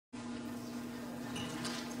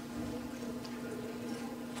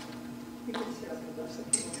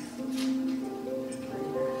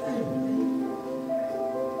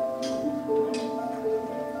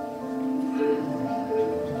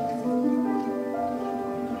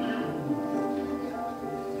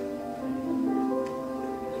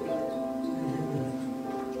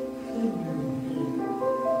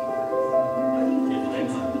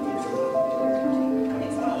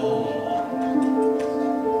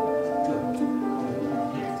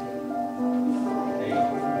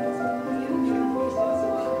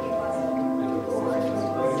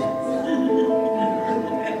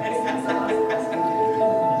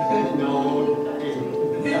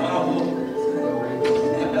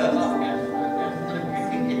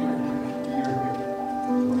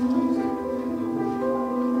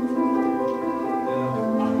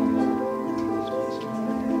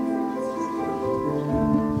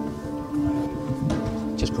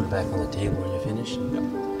Just put it back on the table when you're finished.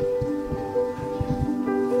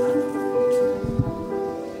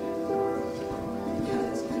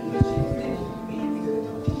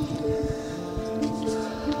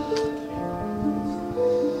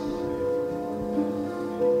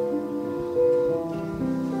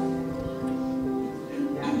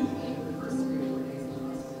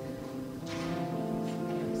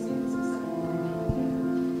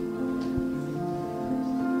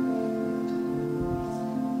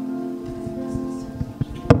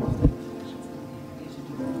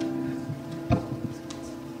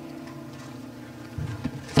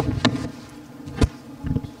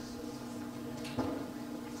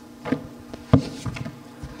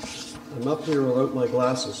 I'm up here without my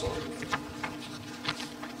glasses on.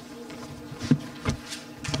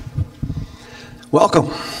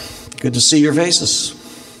 Welcome. Good to see your faces.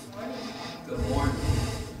 Good morning.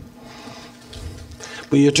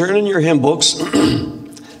 Will you turn in your hymn books,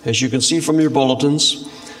 as you can see from your bulletins,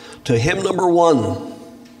 to hymn number 1,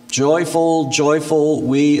 Joyful, Joyful,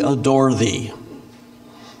 We Adore Thee.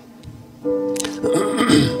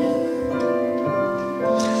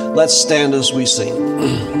 Let's stand as we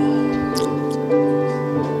sing.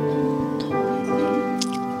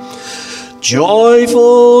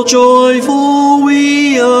 Joyful, joyful,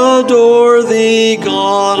 we adore thee,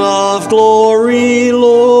 God of glory,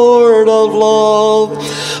 Lord of love.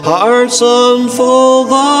 Hearts unfold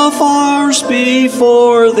the farce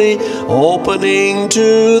before thee, opening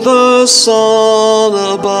to the sun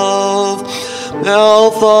above.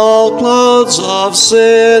 Melt the clouds of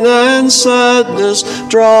sin and sadness,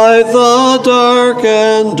 drive the dark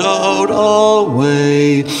and doubt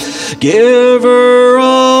away. Giver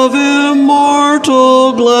of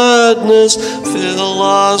immortal gladness, fill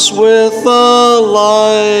us with the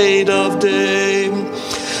light of day.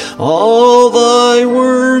 All thy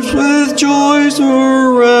words with joy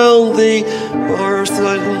surround thee, earth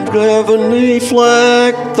and heaven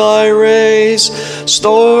reflect thy rays.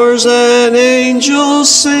 Stars and angels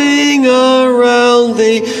sing around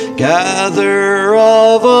thee, gather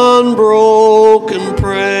of unbroken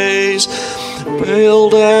praise.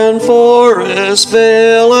 Field and forest,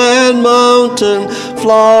 vale and mountain,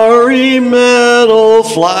 flowery meadow,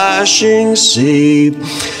 flashing sea,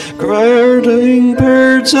 guarding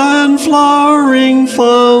birds and flowering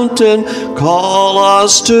fountain, call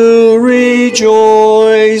us to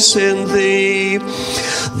rejoice in thee.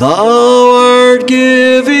 Thou art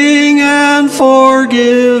giving and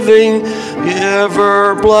forgiving,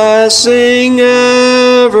 ever blessing,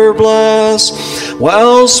 ever bless.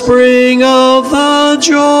 Wellspring of the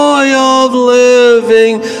joy of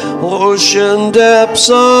living, ocean depths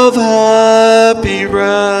of happy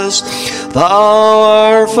rest. Thou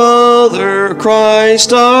our Father,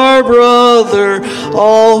 Christ our brother,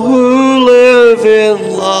 all who live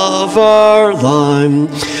in love are thine.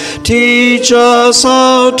 Teach us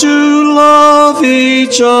how to love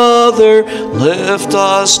each other, lift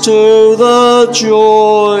us to the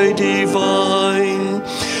joy divine.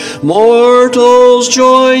 Mortals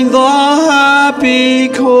join the happy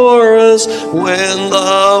chorus when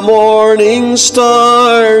the morning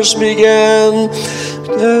stars began.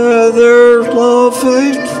 Gather love,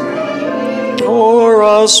 faith, for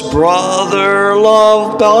us, brother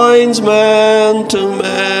love binds man to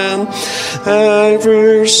man.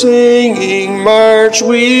 Ever singing march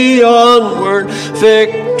we onward,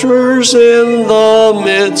 victors in the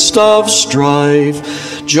midst of strife.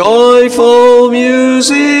 Joyful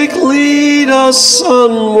music lead us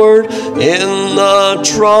onward in the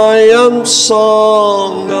triumph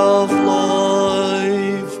song of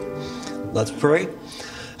life. Let's pray.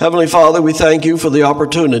 Heavenly Father, we thank you for the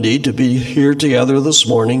opportunity to be here together this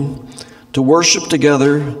morning, to worship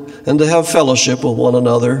together and to have fellowship with one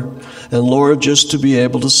another. And Lord, just to be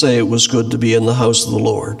able to say it was good to be in the house of the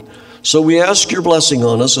Lord. So we ask your blessing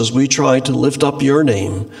on us as we try to lift up your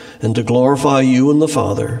name and to glorify you and the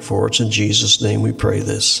Father, for it's in Jesus' name we pray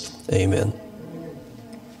this. Amen.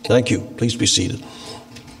 Thank you. Please be seated.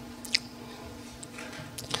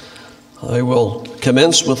 I will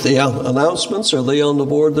commence with the announcements. Are they on the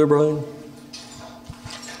board there, Brian?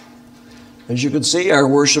 As you can see, our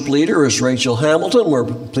worship leader is Rachel Hamilton. We're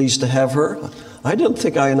pleased to have her. I didn't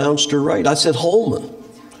think I announced her right. I said Holman.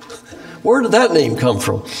 Where did that name come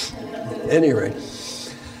from? Anyway,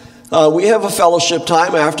 we have a fellowship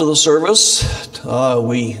time after the service.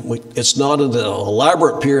 It's not an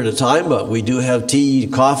elaborate period of time, but we do have tea,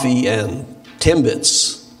 coffee, and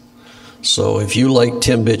Timbits. So if you like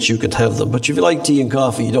Timbits, you can have them. But if you like tea and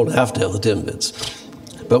coffee, you don't have to have the Timbits.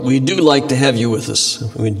 But we do like to have you with us.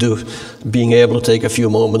 We do, being able to take a few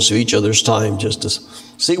moments of each other's time just to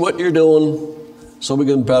see what you're doing so we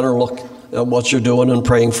can better look at what you're doing and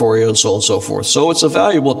praying for you and so on and so forth. So it's a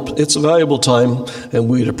valuable time, and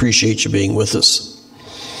we'd appreciate you being with us.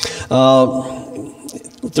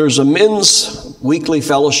 There's a men's weekly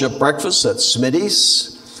fellowship breakfast at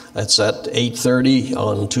Smitty's. That's at 8:30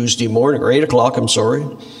 on Tuesday morning, or 8 o'clock, I'm sorry.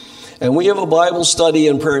 And we have a Bible study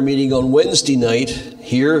and prayer meeting on Wednesday night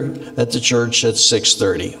here at the church at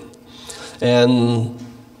 6:30. And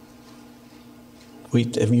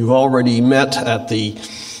you've already met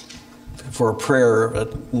for a prayer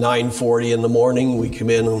at 9:40 in the morning. We come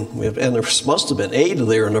in and there must have been 8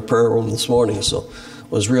 there in the prayer room this morning, so it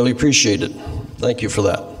was really appreciated. Thank you for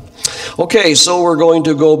that. Okay, so we're going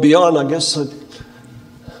to go beyond, I guess,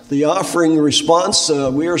 the offering response.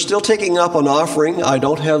 We are still taking up an offering. I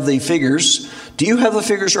don't have the figures. Do you have the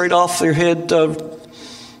figures right off your head,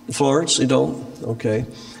 Florence? You don't? Okay.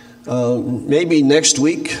 Maybe next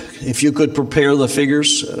week, if you could prepare the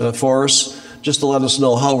figures for us, just to let us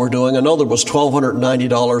know how we're doing. I know there was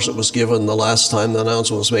 $1,290 that was given the last time the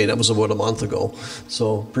announcement was made. That was about a month ago.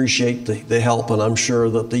 So appreciate the help, and I'm sure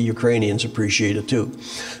that the Ukrainians appreciate it too.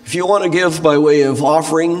 If you want to give by way of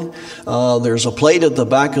offering, there's a plate at the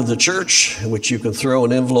back of the church, which you can throw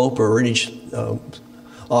an envelope or any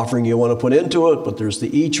offering you want to put into it. But there's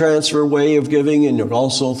the e-transfer way of giving, and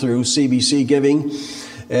also through CBC giving,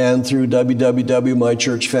 and through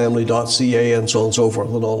www.mychurchfamily.ca and so on and so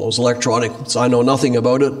forth, and all those electronic. I know nothing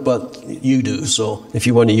about it, but you do. So if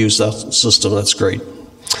you want to use that system, that's great.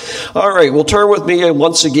 All right, well, turn with me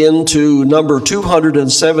once again to number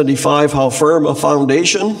 275, How Firm a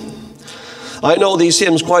Foundation. I know these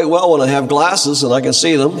hymns quite well when I have glasses and I can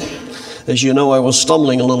see them. As you know, I was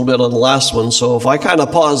stumbling a little bit on the last one, so if I kind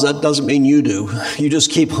of pause, that doesn't mean you do. You just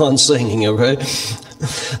keep on singing, okay?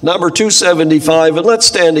 Number 275, and let's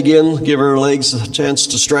stand again, give our legs a chance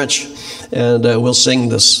to stretch, and we'll sing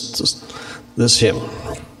this hymn.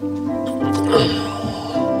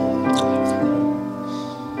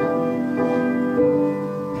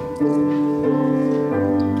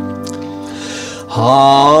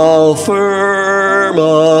 How firm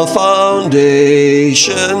a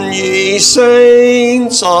foundation, ye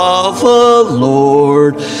saints of the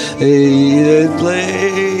Lord, aided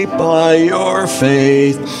lay by your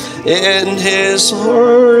faith in his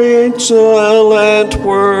excellent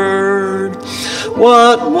word.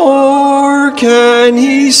 What more can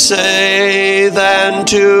he say than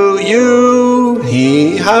to you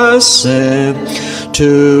he has said?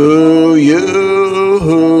 To you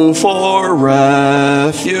who for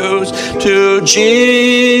refuge to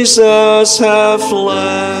Jesus have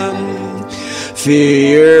fled.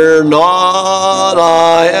 Fear not,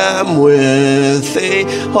 I am with thee.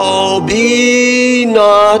 Oh, be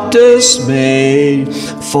not dismayed,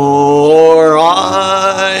 for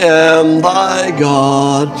I am thy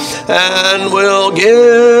God, and will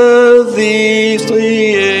give thee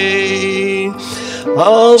the aid.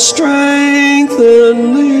 I'll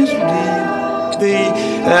strengthen thee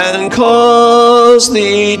and cause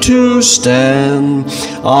thee to stand,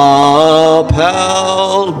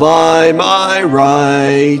 upheld by my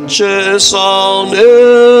righteous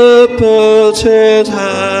omnipotent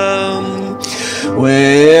hand.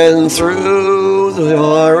 When through the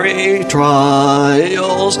fiery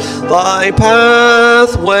trials thy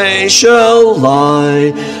pathway shall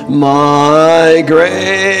lie, my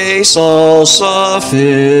grace all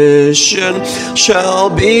sufficient shall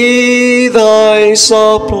be thy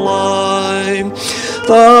supply.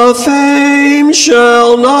 The fame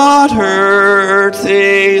shall not hurt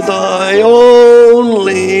thee, thy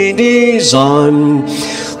only design,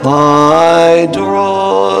 thy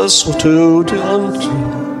dross to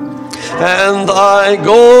and thy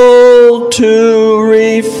gold to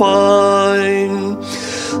refine.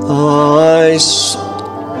 Thy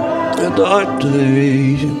dark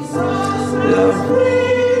day,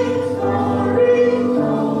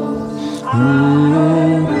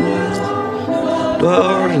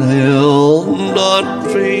 He'll not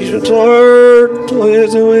be turned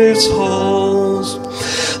into its holes.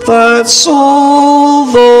 That soul,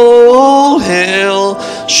 though all hail,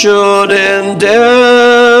 should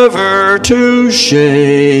endeavor to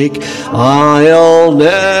shake, I'll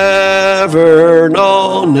never,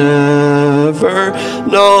 no, never,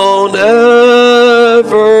 no,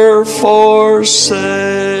 never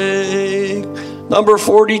forsake. Number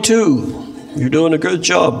 42. You're doing a good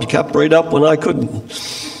job. You kept right up when I couldn't.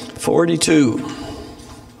 42.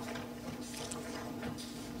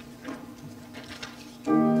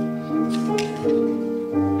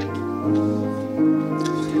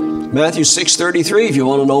 Matthew 6:33, if you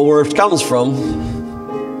want to know where it comes from.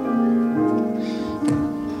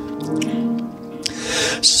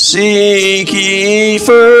 Seek ye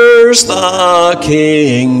first the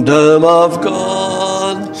kingdom of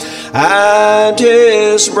God and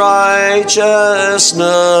his righteousness,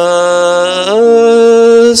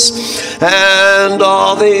 and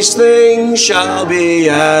all these things shall be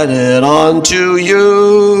added unto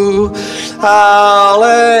you.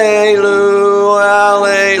 Hallelujah,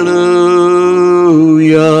 hallelujah.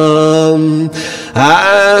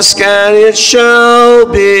 Ask and it shall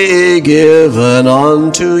be given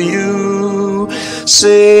unto you.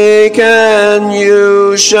 Seek and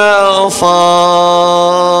you shall find.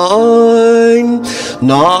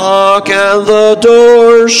 Knock and the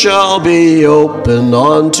door shall be opened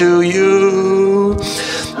unto you.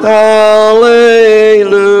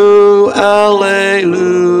 Alleluia, alleluia.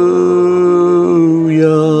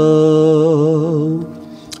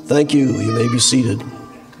 Thank you. You may be seated.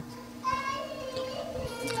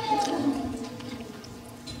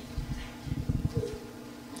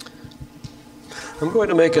 I'm going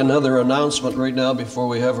to make another announcement right now before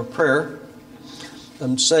we have a prayer.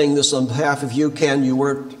 I'm saying this on behalf of you. Ken, you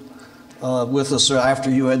weren't with us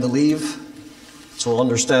after you had to leave, so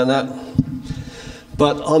understand that.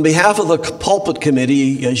 But on behalf of the pulpit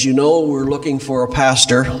committee, as you know, we're looking for a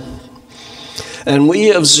pastor. And we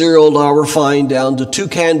have zeroed our find down to 2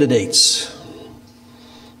 candidates.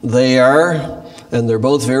 They are, and they're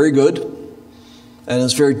both very good. And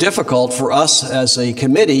it's very difficult for us as a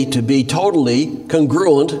committee to be totally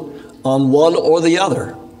congruent on one or the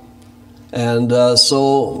other. And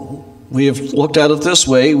so we have looked at it this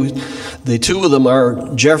way. The 2 of them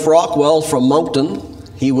are Jeff Rockwell from Moncton.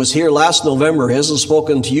 He was here last November. He hasn't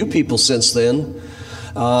spoken to you people since then.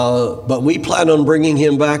 But we plan on bringing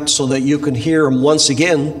him back so that you can hear him once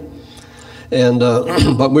again. And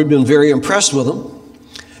but we've been very impressed with him.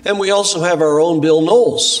 And we also have our own Bill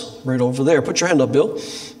Knowles right over there. Put your hand up, Bill. A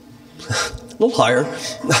little higher.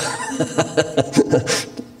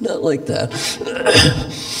 Not like that.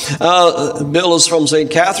 Bill is from St.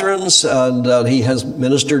 Catherine's, and he has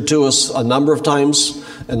ministered to us a number of times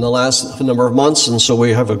in the last number of months, and so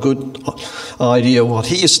we have a good idea what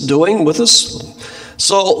he is doing with us.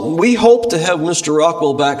 So we hope to have Mr.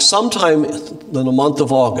 Rockwell back sometime in the month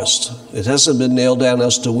of August. It hasn't been nailed down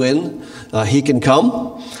as to when he can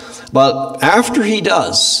come. But after he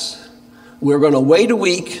does, we're going to wait a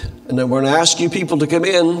week, and then we're going to ask you people to come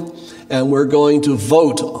in, and we're going to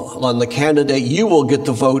vote on the candidate. You will get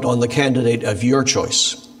to vote on the candidate of your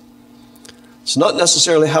choice. It's not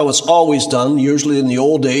necessarily how it's always done. Usually in the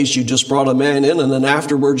old days, you just brought a man in, and then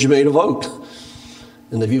afterwards you made a vote.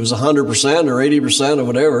 And if he was 100% or 80% or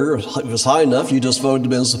whatever, if it was high enough, you just voted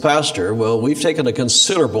him as the pastor. Well, we've taken a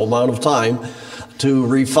considerable amount of time to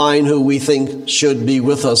refine who we think should be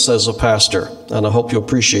with us as a pastor. And I hope you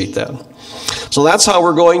appreciate that. So that's how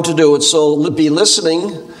we're going to do it. So be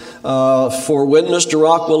listening for when Mr.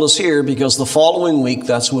 Rockwell is here, because the following week,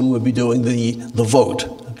 that's when we'll be doing the vote.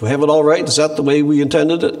 Do we have it all right? Is that the way we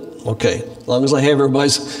intended it? Okay. As long as I have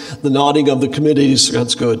the nodding of the committees,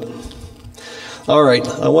 that's good. All right,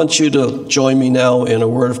 I want you to join me now in a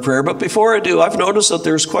word of prayer. But before I do, I've noticed that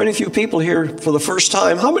there's quite a few people here for the first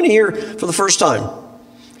time. How many here for the first time?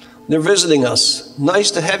 They're visiting us. Nice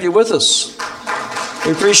to have you with us.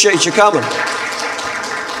 We appreciate you coming.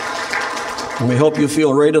 And we hope you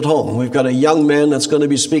feel right at home. We've got a young man that's going to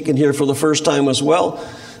be speaking here for the first time as well.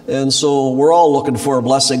 And so we're all looking for a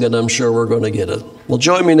blessing, and I'm sure we're going to get it. Well,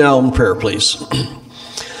 join me now in prayer, please.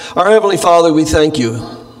 Our Heavenly Father, we thank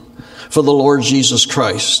you for the Lord Jesus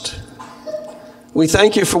Christ. We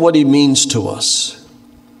thank you for what he means to us.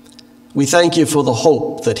 We thank you for the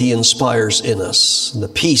hope that he inspires in us and the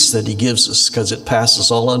peace that he gives us, because it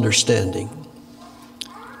passes all understanding.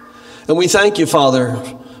 And we thank you, Father,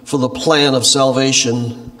 for the plan of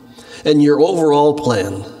salvation and your overall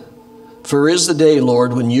plan. For is the day,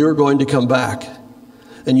 Lord, when you're going to come back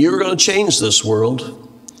and you're going to change this world.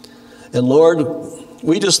 And Lord,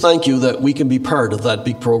 we just thank you that we can be part of that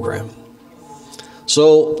big program.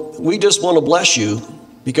 So we just want to bless you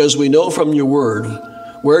because we know from your word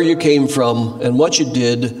where you came from and what you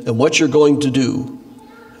did and what you're going to do.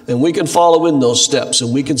 And we can follow in those steps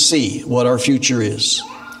and we can see what our future is.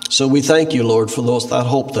 So we thank you, Lord, for that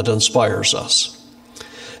hope that inspires us.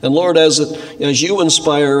 And Lord, as you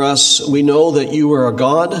inspire us, we know that you are a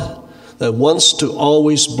God that wants to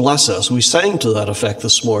always bless us. We sang to that effect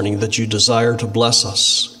this morning, that you desire to bless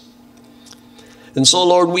us. And so,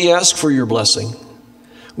 Lord, we ask for your blessing.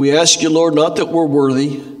 We ask you, Lord, not that we're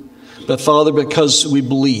worthy, but Father, because we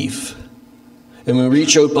believe and we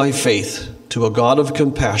reach out by faith to a God of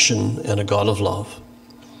compassion and a God of love.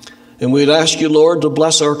 And we'd ask you, Lord, to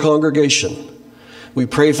bless our congregation. We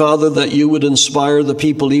pray, Father, that you would inspire the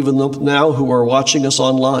people even now who are watching us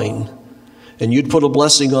online, and you'd put a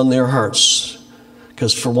blessing on their hearts,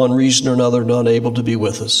 because for one reason or another, not able to be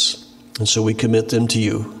with us. And so we commit them to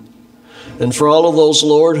you. And for all of those,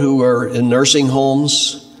 Lord, who are in nursing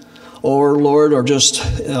homes, or, Lord, are just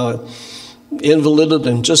invalided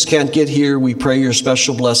and just can't get here, we pray your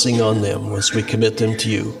special blessing on them as we commit them to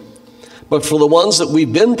you. But for the ones that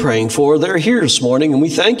we've been praying for, they're here this morning, and we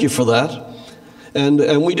thank you for that.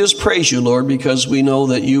 And we just praise you, Lord, because we know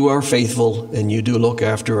that you are faithful and you do look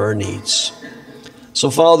after our needs. So,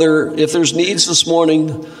 Father, if there's needs this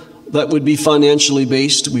morning that would be financially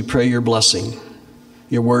based, we pray your blessing.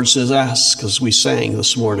 Your word says, ask, as we sang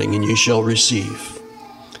this morning, and you shall receive.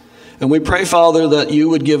 And we pray, Father, that you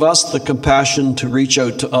would give us the compassion to reach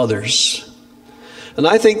out to others. And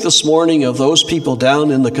I think this morning of those people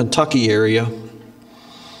down in the Kentucky area,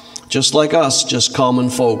 just like us, just common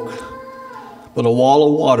folk. But a wall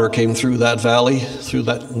of water came through that valley, through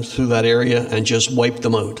that area, and just wiped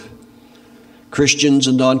them out. Christians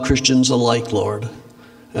and non-Christians alike, Lord.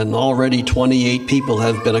 And already 28 people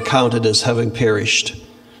have been accounted as having perished,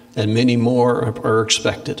 and many more are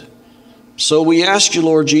expected. So we ask you,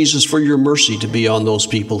 Lord Jesus, for your mercy to be on those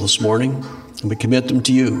people this morning, and we commit them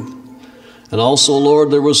to you. And also, Lord,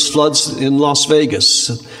 there was floods in Las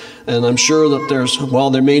Vegas, and I'm sure that while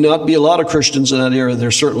there may not be a lot of Christians in that area,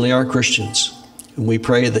 there certainly are Christians. And we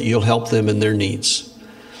pray that you'll help them in their needs.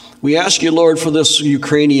 We ask you, Lord, for this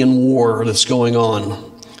Ukrainian war that's going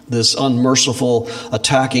on, this unmerciful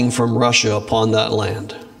attacking from Russia upon that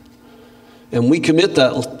land. And we commit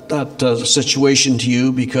that situation to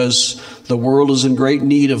you because the world is in great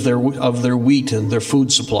need of their wheat and their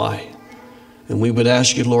food supply. And we would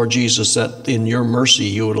ask you, Lord Jesus, that in your mercy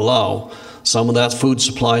you would allow some of that food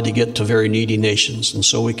supply to get to very needy nations. And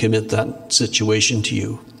so we commit that situation to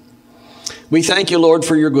you. We thank you, Lord,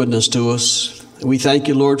 for your goodness to us. We thank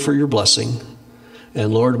you, Lord, for your blessing.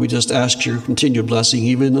 And Lord, we just ask your continued blessing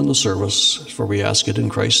even in the service, for we ask it in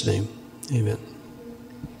Christ's name. Amen.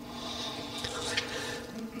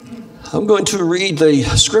 I'm going to read the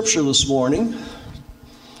scripture this morning.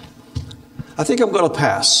 I think I'm going to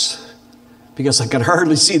pass because I can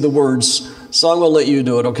hardly see the words. So I'm going to let you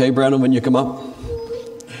do it, okay, Brandon, when you come up?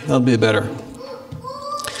 That'll be better.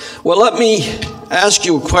 Well, let me ask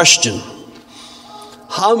you a question.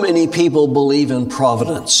 How many people believe in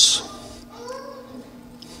providence?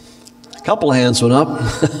 A couple of hands went up.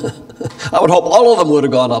 I would hope all of them would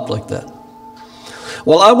have gone up like that.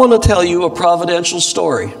 Well, I want to tell you a providential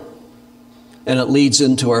story, and it leads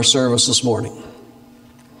into our service this morning.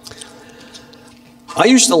 I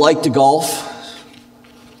used to like to golf,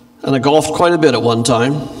 and I golfed quite a bit at one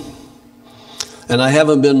time, and I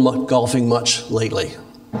haven't been golfing much lately.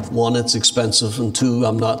 One, it's expensive, and two,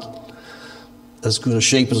 I'm not as good a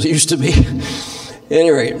shape as I used to be. At any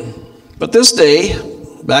rate, but this day,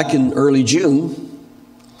 back in early June,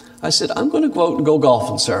 I said, I'm going to go out and go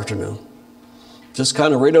golfing this afternoon. Just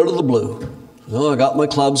kind of right out of the blue. I got my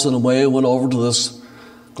clubs and away I went over to this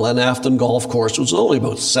Glen Afton golf course, which was only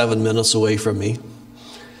about 7 minutes away from me.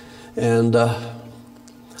 And I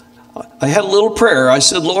had a little prayer. I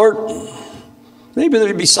said, Lord, maybe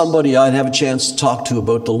there'd be somebody I'd have a chance to talk to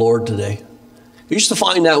about the Lord today. I used to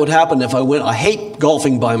find that would happen if I went. I hate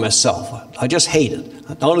golfing by myself. I just hate it.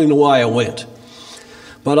 I don't even know why I went.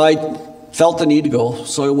 But I felt the need to go,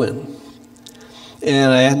 so I went.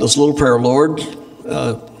 And I had this little prayer, Lord,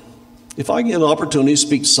 if I get an opportunity to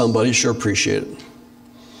speak to somebody, sure appreciate it.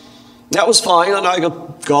 That was fine, and I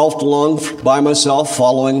golfed along by myself,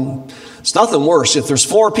 following. It's nothing worse. If there's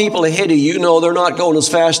 4 people ahead of you, you know they're not going as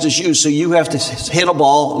fast as you, so you have to hit a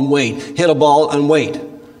ball and wait, hit a ball and wait.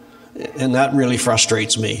 And that really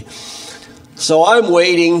frustrates me. So I'm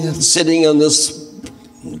waiting, sitting on this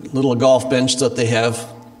little golf bench that they have,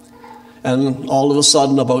 and all of a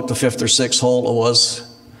sudden, about the 5th or 6th hole it was,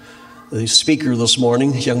 the speaker this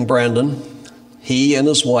morning, young Brandon, he and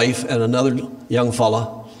his wife and another young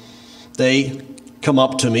fella, they come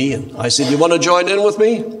up to me and I said, "You want to join in with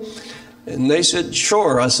me?" And they said,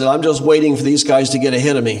 "Sure." I said, "I'm just waiting for these guys to get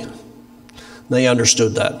ahead of me." They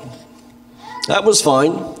understood that. That was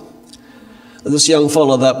fine. This young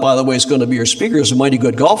fellow that, by the way, is going to be your speaker is a mighty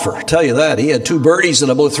good golfer. I tell you that. He had 2 birdies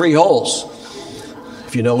in about 3 holes.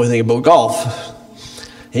 If you know anything about golf,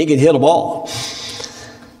 he can hit a ball.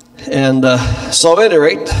 And so at any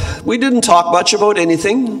rate, we didn't talk much about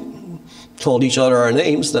anything. Told each other our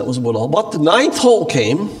names. That was about all. But the 9th hole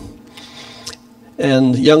came,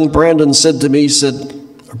 and young Brandon said to me, he said,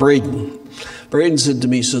 Braden said to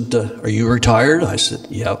me, he said, "Are you retired?" I said,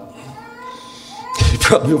 "Yep." He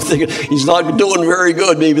probably was thinking, he's not doing very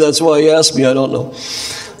good. Maybe that's why he asked me. I don't know.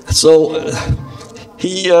 So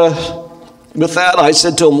with that, I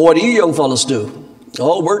said to him, "What do you young fellas do?"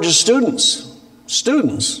 "Oh, we're just students."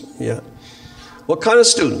 "Students?" "Yeah." "What kind of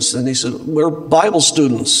students?" And he said, "We're Bible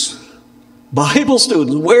students." "Bible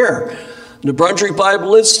students? Where?" "New Brunswick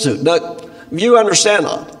Bible Institute." Now, you understand,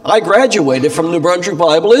 I graduated from New Brunswick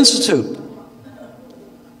Bible Institute.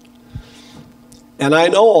 And I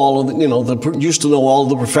know all of used to know all of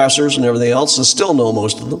the professors and everything else, and still know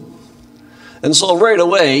most of them. And so right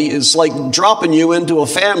away, it's like dropping you into a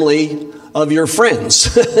family of your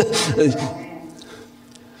friends.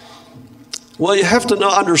 Well, you have to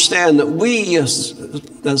understand that we, as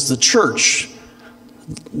the church,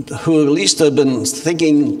 who at least have been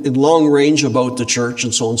thinking in long range about the church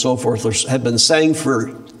and so on and so forth, have been saying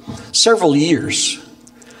for several years,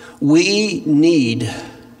 we need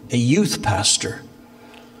a youth pastor.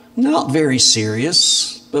 Not very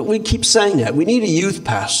serious, but we keep saying that. We need a youth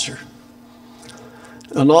pastor.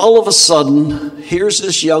 And all of a sudden, here's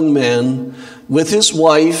this young man with his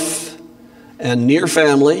wife and near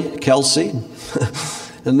family, Kelsey,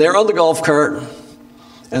 and they're on the golf cart,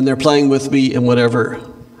 and they're playing with me and whatever.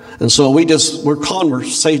 And so we're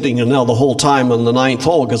conversating now the whole time on the 9th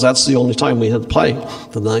hole, because that's the only time we had to play,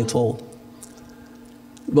 the 9th hole.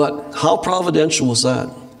 But how providential was that?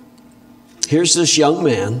 Here's this young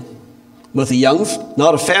man with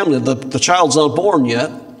not a family, the child's not born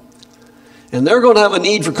yet, and they're going to have a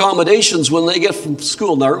need for accommodations when they get from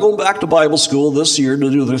school. Now, they're going back to Bible school this year to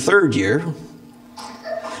do their 3rd year.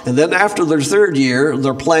 And then after their 3rd year,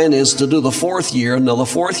 their plan is to do the 4th year. Now, the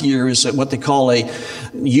 4th year is what they call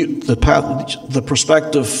the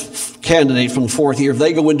prospective candidate from the 4th year.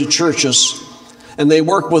 They go into churches and they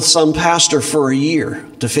work with some pastor for a year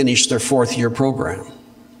to finish their 4th year program.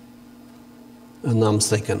 And I'm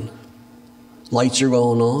thinking, lights are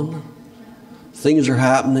going on, things are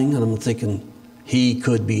happening, and I'm thinking, he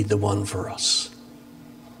could be the one for us.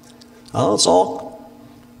 Well, it's all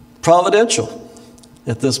providential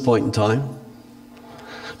at this point in time.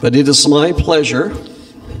 But it is my pleasure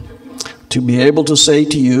to be able to say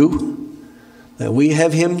to you that we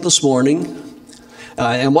have him this morning.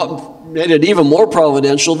 And what made it even more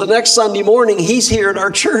providential, the next Sunday morning, he's here at our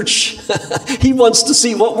church. He wants to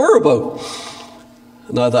see what we're about.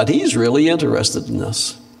 And I thought, he's really interested in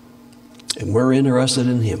us. And we're interested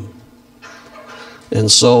in him.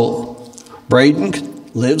 And so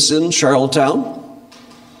Braden lives in Charlottetown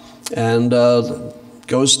and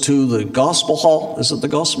goes to the Gospel Hall. Is it the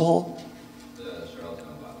Gospel Hall? The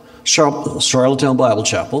Charlottetown Bible. Charlottetown Bible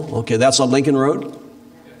Chapel. Okay, that's on Lincoln Road?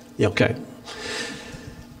 Yeah, okay.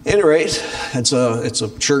 At any rate, it's a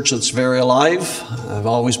church that's very alive. I've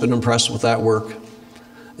always been impressed with that work.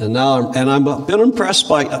 And now, I've been impressed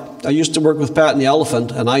by, I used to work with Pat and the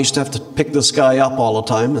Elephant, and I used to have to pick this guy up all the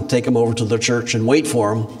time and take him over to the church and wait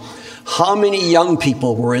for him. How many young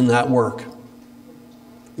people were in that work?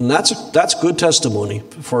 And that's good testimony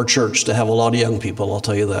for a church to have a lot of young people, I'll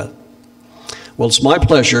tell you that. Well, it's my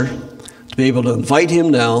pleasure to be able to invite him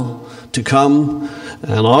now to come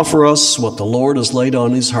and offer us what the Lord has laid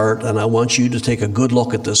on his heart, and I want you to take a good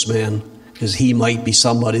look at this man, because he might be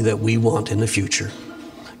somebody that we want in the future.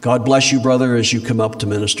 God bless you, brother, as you come up to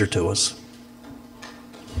minister to us.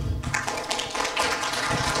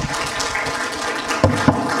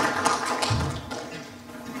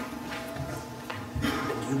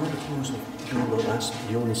 Do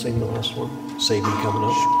you want to sing the last one? Save Me coming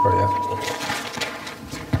up? Sure, yeah.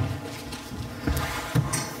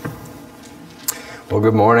 Well,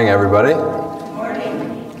 good morning, everybody. Good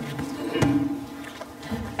morning.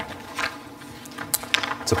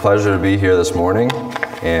 It's a pleasure to be here this morning,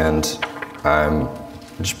 and I'm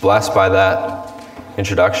just blessed by that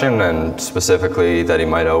introduction, and specifically that he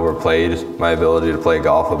might have overplayed my ability to play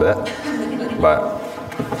golf a bit, but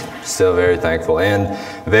still very thankful, and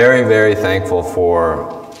very, very thankful for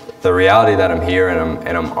the reality that I'm here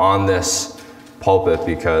and I'm on this pulpit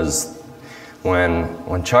because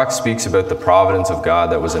when Chuck speaks about the providence of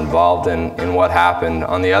God that was involved in what happened,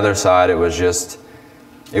 on the other side, it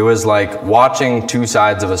was like watching two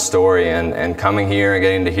sides of a story, and coming here and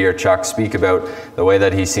getting to hear Chuck speak about the way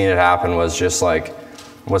that he's seen it happen was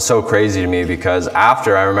so crazy to me, because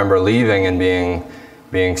after, I remember leaving and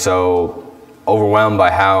being so overwhelmed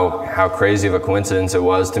by how crazy of a coincidence it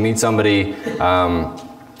was to meet somebody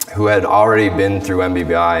who had already been through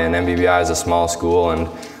MBBI, and MBBI is a small school, and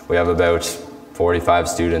we have about 45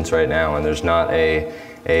 students right now, and there's not a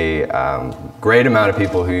great amount of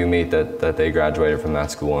people who you meet that they graduated from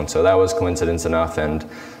that school. And so that was coincidence enough,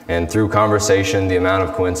 and through conversation, the amount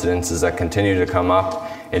of coincidences that continue to come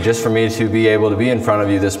up, and just for me to be able to be in front of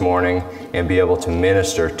you this morning and be able to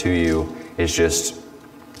minister to you is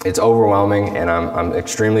it's overwhelming, and I'm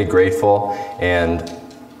extremely grateful. And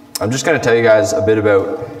I'm just going to tell you guys a bit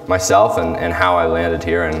about myself and how I landed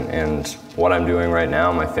here and what I'm doing right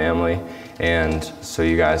now, my family, and so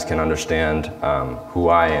you guys can understand who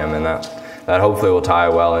I am, and that hopefully will tie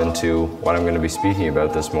well into what I'm going to be speaking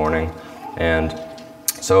about this morning. And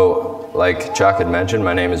so, like Chuck had mentioned,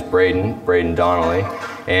 my name is Braden Donnelly,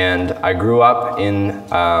 and I grew up in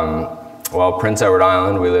Prince Edward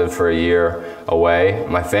Island. We lived for a year away.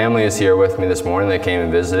 My family is here with me this morning. They came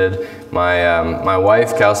and visited. My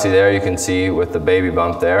wife, Kelsey, there you can see with the baby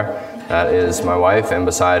bump there. That is my wife, and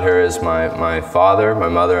beside her is my father, my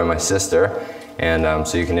mother, and my sister. And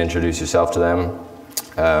so you can introduce yourself to them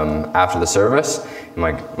after the service.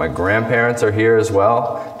 My grandparents are here as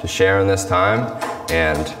well to share in this time.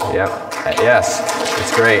 And yes,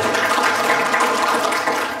 it's great.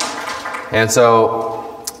 And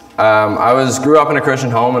so I grew up in a Christian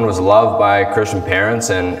home and was loved by Christian parents,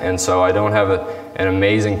 and so I don't have an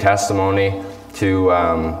amazing testimony to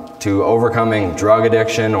overcoming drug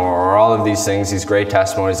addiction or all of these things, these great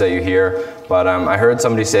testimonies that you hear. But I heard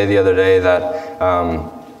somebody say the other day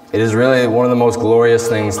that it is really one of the most glorious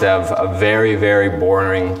things to have a very, very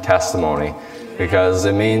boring testimony, because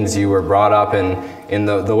it means you were brought up in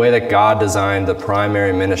the way that God designed the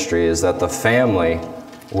primary ministry, is that the family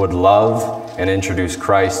would love and introduce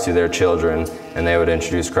Christ to their children, and they would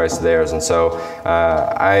introduce Christ to theirs. And so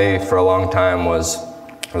I, for a long time, was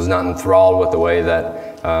not enthralled with the way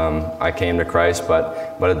that I came to Christ,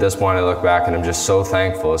 but at this point I look back and I'm just so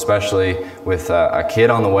thankful, especially with a kid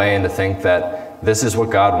on the way, and to think that this is what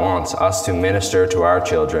God wants us to minister to our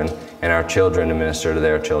children, and our children to minister to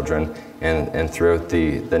their children, and throughout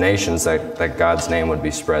the nations that God's name would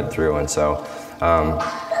be spread through. And so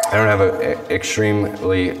I don't have an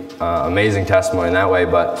extremely amazing testimony in that way,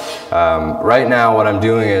 but right now what I'm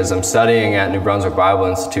doing is I'm studying at New Brunswick Bible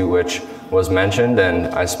Institute, which was mentioned, and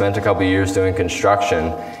I spent a couple years doing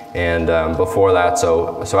construction. And before that,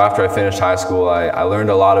 so after I finished high school, I learned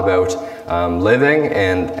a lot about living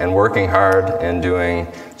and working hard and doing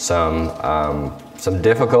some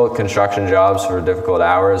difficult construction jobs for difficult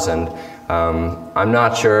hours. And I'm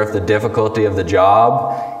not sure if the difficulty of the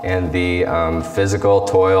job and the physical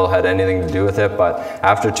toil had anything to do with it, but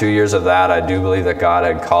after 2 years of that, I do believe that God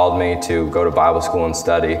had called me to go to Bible school and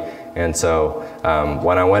study. And so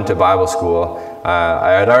when I went to Bible school,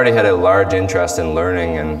 I had already had a large interest in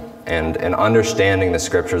learning and understanding the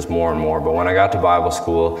scriptures more and more. But when I got to Bible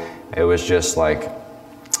school, it was just like,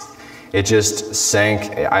 it just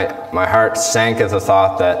sank. My heart sank at the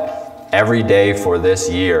thought that every day for this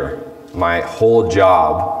year, my whole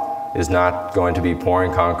job is not going to be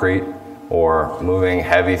pouring concrete or moving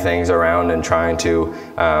heavy things around and trying to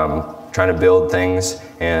build things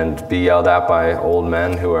and be yelled at by old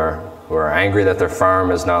men who are angry that their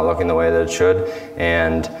farm is not looking the way that it should.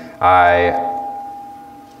 And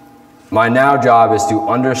my now job is to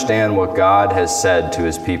understand what God has said to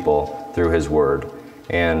his people through his word.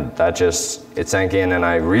 And it sank in, and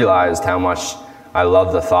I realized how much I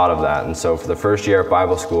love the thought of that. And so for the first year at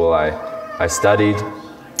Bible school, I studied,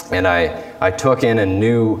 and I took in and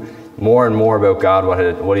knew more and more about God,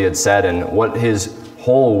 what he had said, and what his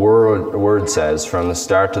whole word says from the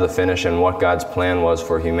start to the finish, and what God's plan was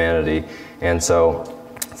for humanity. And so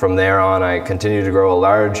from there on, I continued to grow a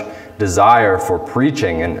large desire for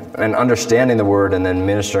preaching and understanding the word, and then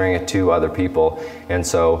ministering it to other people. And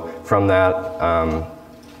so from that,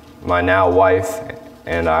 my now wife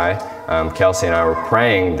and I, Kelsey and I, were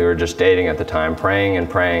praying. We were just dating at the time, praying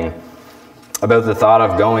about the thought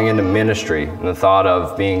of going into ministry, and the thought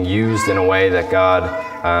of being used in a way that God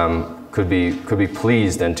could be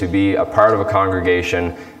pleased, and to be a part of a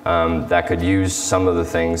congregation that could use some of the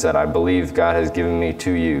things that I believe God has given me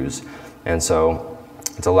to use. And so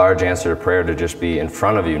it's a large answer to prayer to just be in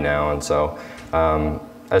front of you now. And so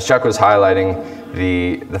as Chuck was highlighting,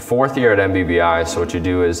 the fourth year at MBBI, so what you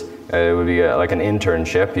do is, it would be like an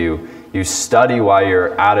internship. You study while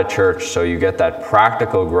you're at a church, so you get that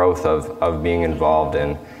practical growth of being involved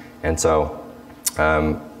in. And so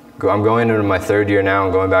I'm going into my third year now.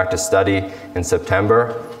 I'm going back to study in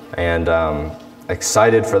September, and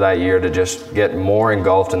excited for that year to just get more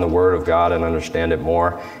engulfed in the Word of God and understand it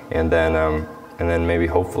more, and then maybe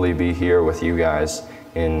hopefully be here with you guys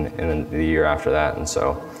in the year after that. And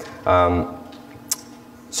so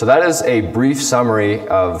so that is a brief summary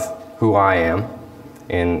of who I am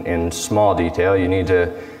in small detail. You need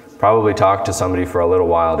to probably talk to somebody for a little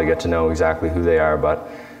while to get to know exactly who they are, but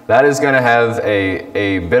that is going to have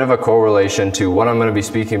a bit of a correlation to what I'm going to be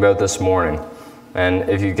speaking about this morning. And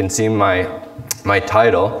if you can see my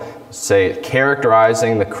title, say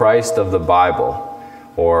characterizing the Christ of the Bible,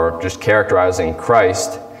 or just characterizing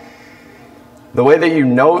Christ. The way that you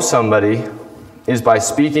know somebody is by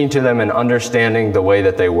speaking to them and understanding the way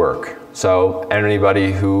that they work. So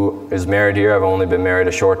anybody who is married here, I've only been married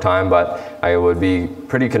a short time, but I would be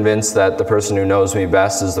pretty convinced that the person who knows me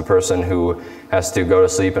best is the person who has to go to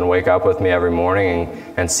sleep and wake up with me every morning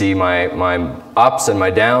and see my ups and my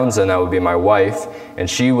downs, and that would be my wife. And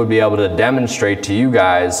she would be able to demonstrate to you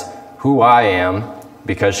guys who I am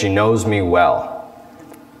because she knows me well.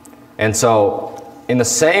 And so in the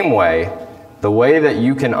same way, the way that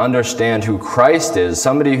you can understand who Christ is,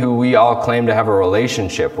 somebody who we all claim to have a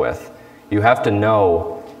relationship with, you have to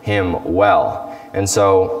know him well. And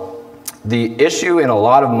so the issue in a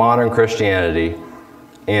lot of modern Christianity,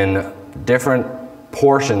 in different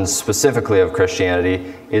portions specifically of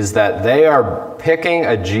Christianity, is that they are picking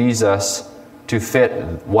a Jesus to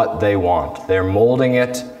fit what they want. They're molding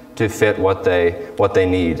it to fit what they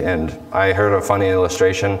need. And I heard a funny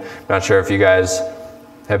illustration. I'm not sure if you guys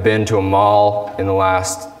have been to a mall in the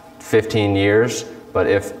last 15 years, but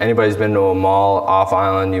if anybody's been to a mall off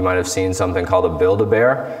island, you might have seen something called a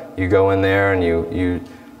Build-A-Bear. You go in there and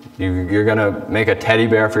you're gonna make a teddy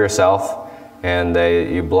bear for yourself, and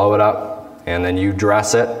you blow it up, and then you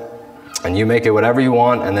dress it, and you make it whatever you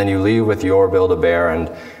want, and then you leave with your Build-A-Bear.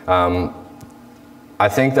 And I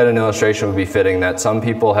think that an illustration would be fitting that some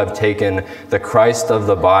people have taken the Christ of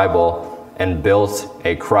the Bible and built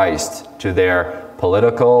a Christ to their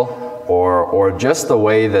political or just the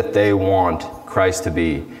way that they want Christ to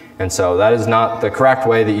be. And so that is not the correct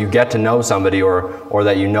way that you get to know somebody or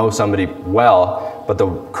that you know somebody well, but the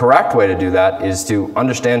correct way to do that is to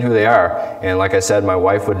understand who they are. And like I said, my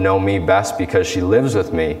wife would know me best because she lives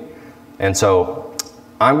with me. And so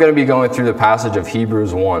I'm going to be going through the passage of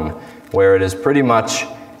Hebrews 1, where it is pretty much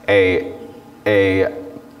a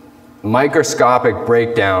microscopic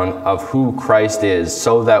breakdown of who Christ is,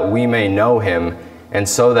 so that we may know him and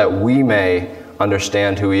so that we may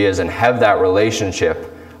understand who he is and have that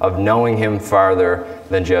relationship of knowing him farther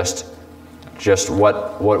than just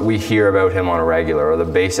what we hear about him on a regular, or the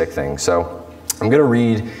basic things. So I'm going to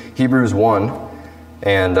read Hebrews 1,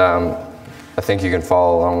 and I think you can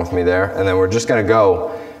follow along with me there. And then we're just going to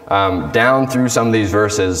go down through some of these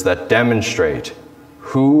verses that demonstrate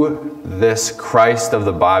who this Christ of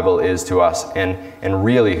the Bible is to us, and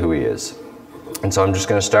really who he is. And so I'm just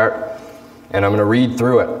going to start, and I'm going to read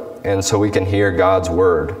through it, and so we can hear God's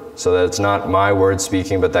word, so that it's not my word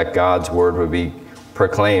speaking, but that God's word would be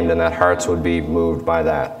proclaimed and that hearts would be moved by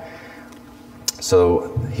that.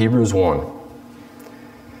 So Hebrews 1.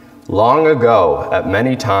 Long ago, at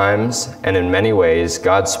many times and in many ways,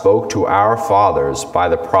 God spoke to our fathers by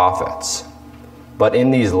the prophets. But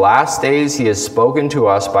in these last days he has spoken to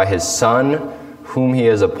us by his Son, whom he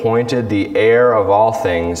has appointed the heir of all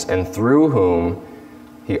things, and through whom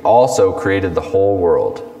he also created the whole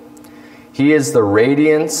world. He is the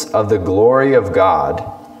radiance of the glory of God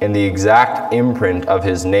and the exact imprint of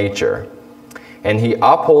his nature, and he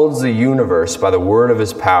upholds the universe by the word of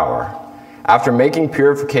his power. After making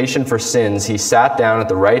purification for sins, he sat down at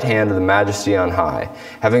the right hand of the Majesty on high,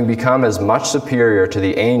 having become as much superior to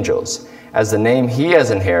the angels, as the name he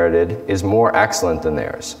has inherited is more excellent than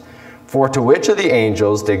theirs. For to which of the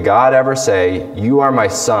angels did God ever say, "You are my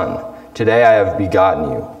son, today I have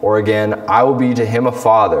begotten you"? Or again, "I will be to him a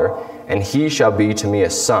father, and he shall be to me a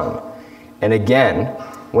son"? And again,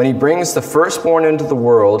 when he brings the firstborn into the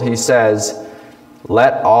world, he says,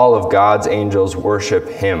 "Let all of God's angels worship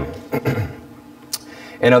him."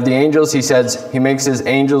 And of the angels he says, he makes his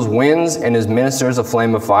angels winds and his ministers a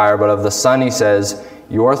flame of fire. But of the Son he says,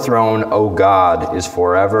 "Your throne, O God, is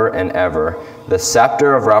forever and ever. The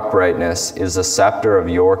scepter of uprightness is the scepter of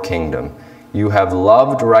your kingdom. You have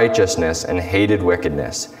loved righteousness and hated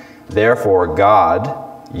wickedness. Therefore God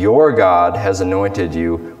your God has anointed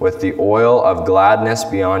you with the oil of gladness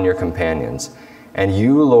beyond your companions. And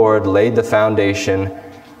you, Lord, laid the foundation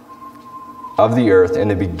of the earth in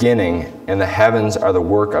the beginning, and the heavens are the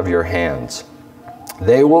work of your hands.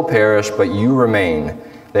 They will perish, but you remain.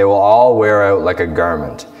 They will all wear out like a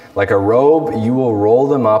garment. Like a robe, you will roll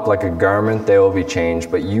them up. Like a garment, they will be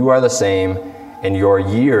changed. But you are the same, and your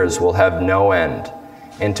years will have no end.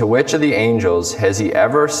 And to which of the angels has he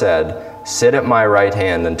ever said, sit at my right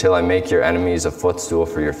hand until I make your enemies a footstool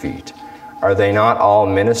for your feet? Are they not all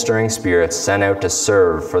ministering spirits sent out to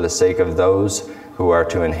serve for the sake of those who are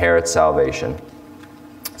to inherit salvation?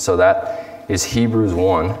 So that is Hebrews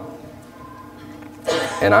 1.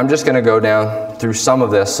 And I'm just going to go down through some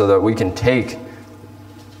of this so that we can take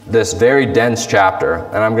this very dense chapter,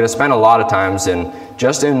 and I'm going to spend a lot of times in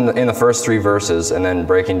the first 3 verses, and then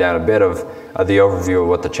breaking down a bit of the overview of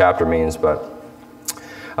what the chapter means. But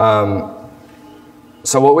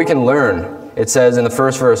so what we can learn, it says in the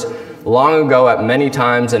first verse, long ago at many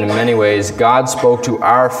times and in many ways, God spoke to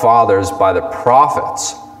our fathers by the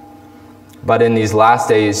prophets. But in these last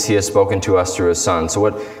days, he has spoken to us through his Son. So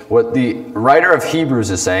what the writer of Hebrews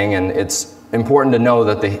is saying, and it's important to know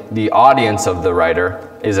that the audience of the writer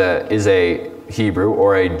is a Hebrew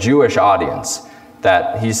or a Jewish audience,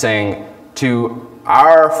 that he's saying to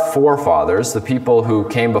our forefathers, the people who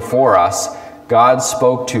came before us, God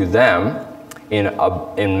spoke to them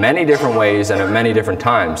in many different ways and at many different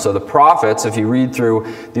times. So the prophets, if you read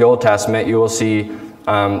through the Old Testament, you will see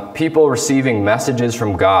people receiving messages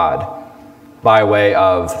from God by way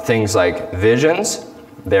of things like visions.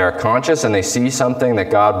 They are conscious and they see something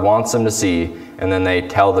that God wants them to see, and then they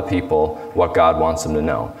tell the people what God wants them to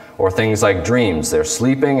know. Or things like dreams. They're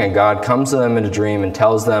sleeping and God comes to them in a dream and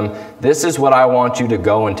tells them, this is what I want you to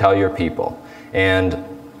go and tell your people. And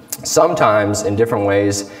sometimes, in different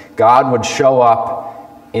ways, God would show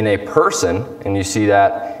up in a person, and you see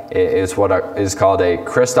that is what is called a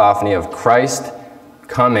Christophany, of Christ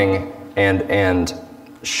coming and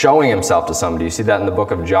showing himself to somebody. You see that in the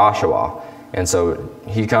book of Joshua. And so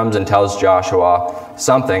he comes and tells Joshua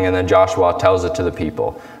something, and then Joshua tells it to the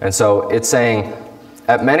people. And so it's saying,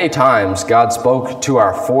 at many times, God spoke to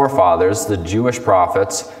our forefathers, the Jewish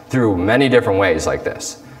prophets, through many different ways like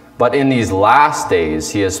this. But in these last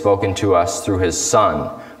days, he has spoken to us through his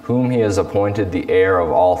Son, whom he has appointed the heir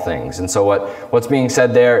of all things. And so what's being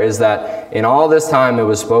said there is that in all this time it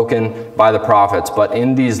was spoken by the prophets, but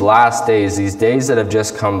in these last days, these days that have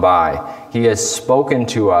just come by, he has spoken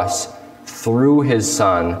to us through his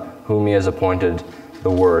Son, whom he has appointed the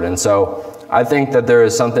Word. And so I think that there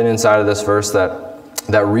is something inside of this verse that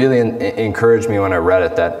really encouraged me when I read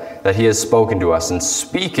it, that he has spoken to us. And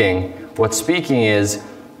speaking, what speaking is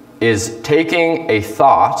taking a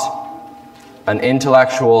thought, an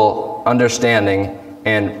intellectual understanding,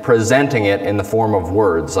 and presenting it in the form of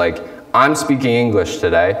words. Like, I'm speaking English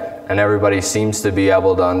today, and everybody seems to be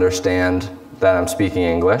able to understand that I'm speaking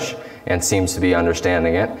English and seems to be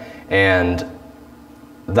understanding it. And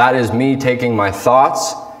that is me taking my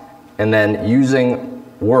thoughts and then using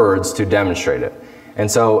words to demonstrate it. And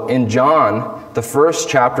so in John, the first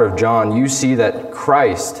chapter of John, you see that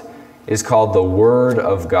Christ is called the Word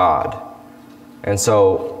of God. And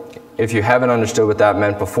so if you haven't understood what that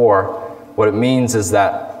meant before, what it means is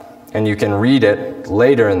that, and you can read it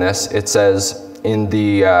later in this, it says in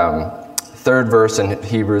the 3rd verse in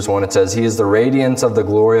Hebrews 1, it says, he is the radiance of the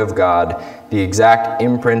glory of God, the exact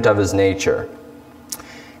imprint of his nature.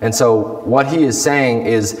 And so what he is saying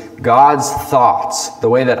is God's thoughts, the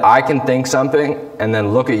way that I can think something and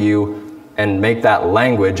then look at you and make that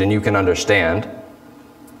language and you can understand,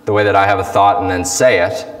 the way that I have a thought and then say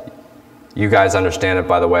it, you guys understand it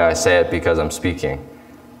by the way I say it because I'm speaking.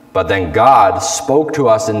 But then God spoke to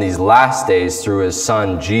us in these last days through his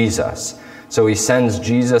Son, Jesus. So he sends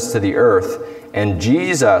Jesus to the earth, and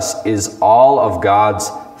Jesus is all of God's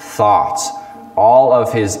thoughts, all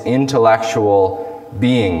of his intellectual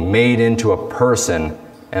being made into a person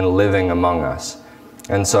and living among us.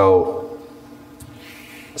 And so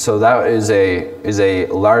that is a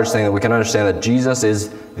large thing that we can understand, that Jesus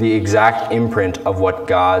is the exact imprint of what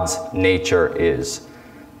God's nature is.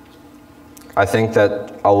 I think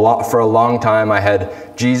that for a long time I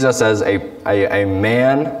had Jesus as a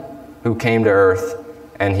man who came to earth,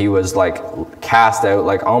 and he was like cast out,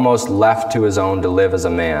 like almost left to his own to live as a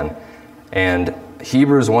man. And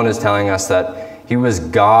Hebrews 1 is telling us that he was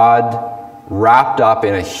God wrapped up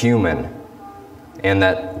in a human, and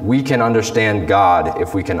that we can understand God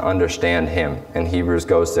if we can understand him. And Hebrews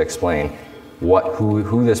goes to explain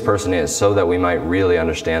who this person is so that we might really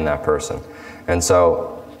understand that person. And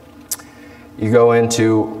so you go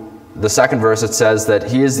into the second verse, it says that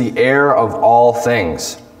he is the heir of all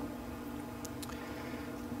things.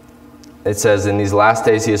 It says, in these last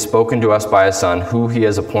days he has spoken to us by his Son, who he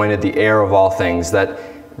has appointed the heir of all things. That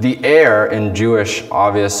the heir in Jewish,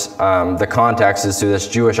 the context is to this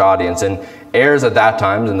Jewish audience. And heirs at that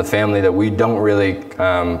time, in the family that we don't really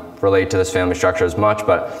relate to this family structure as much,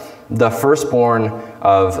 but the firstborn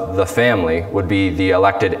of the family would be the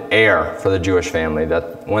elected heir for the Jewish family.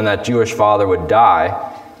 That when that Jewish father would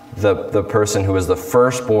die, the person who was the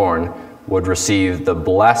firstborn would receive the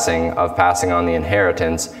blessing of passing on the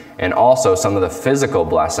inheritance, and also some of the physical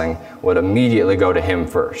blessing would immediately go to him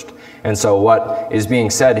first. And so what is being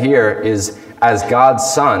said here is, as God's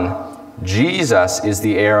Son, Jesus is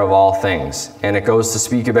the heir of all things. And it goes to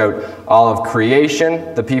speak about all of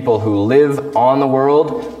creation, the people who live on the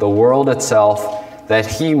world itself, that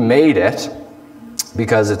he made it,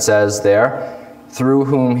 because it says there, through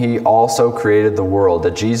whom he also created the world.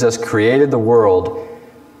 That Jesus created the world,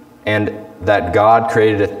 and that God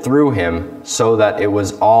created it through him, so that it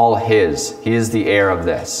was all his. He is the heir of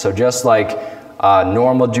this. So just like a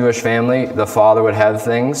normal Jewish family, the father would have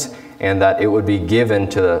things, and that it would be given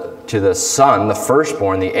to the son, the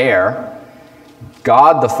firstborn, the heir.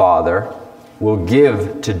 God the Father will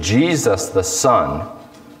give to Jesus the Son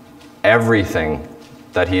everything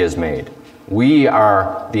that he has made. We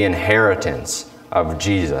are the inheritance of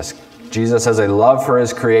Jesus. Jesus has a love for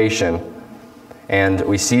his creation, and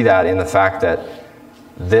we see that in the fact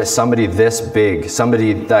that somebody this big,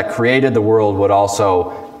 somebody that created the world, would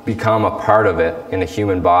also become a part of it in a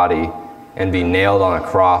human body and be nailed on a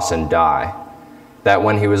cross and die. That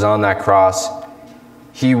when he was on that cross,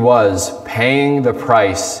 he was paying the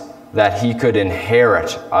price that he could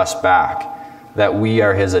inherit us back, that we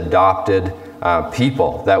are his adopted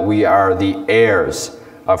people, that we are the heirs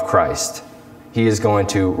of Christ. He is going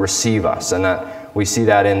to receive us, and that we see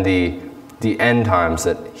that in the end times,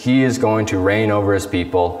 that he is going to reign over his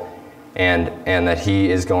people, and that he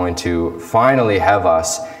is going to finally have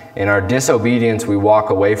us. In our disobedience, we walk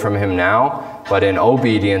away from him now, but in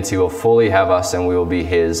obedience, he will fully have us, and we will be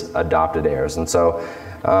his adopted heirs. And so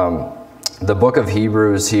the book of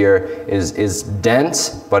Hebrews here is dense,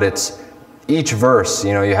 but it's each verse,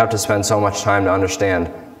 you have to spend so much time to understand,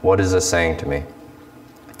 what is this saying to me?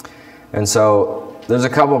 And so there's a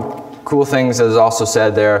couple cool things that is also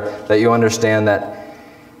said there, that you understand that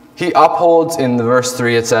he upholds, in the verse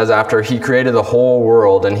 3 it says, after he created the whole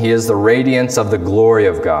world, and he is the radiance of the glory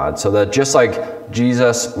of God. So that just like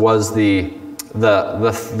Jesus was the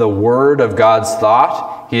word of God's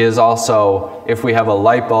thought, he is also, if we have a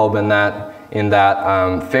light bulb in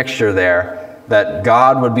that fixture there, that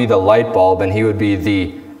God would be the light bulb and he would be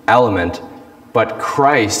the element, but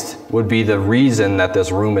Christ would be the reason that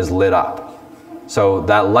this room is lit up. So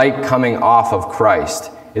that light coming off of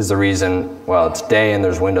Christ is the reason. Well, it's day and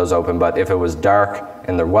there's windows open, but if it was dark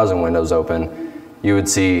and there wasn't windows open, you would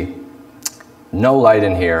see no light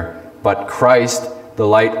in here, but Christ, the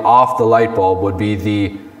light off the light bulb, would be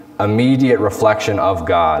the immediate reflection of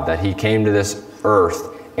God, that he came to this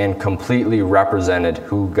earth and completely represented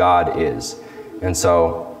who God is. And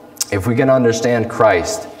so if we can understand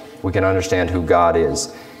Christ, we can understand who God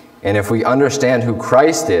is. And if we understand who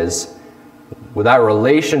Christ is, well, that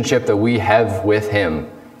relationship that we have with him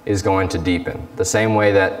is going to deepen. The same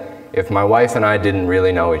way that if my wife and I didn't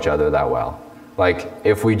really know each other that well, like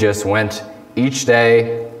if we just went each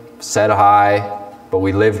day, said hi, but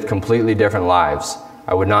we lived completely different lives,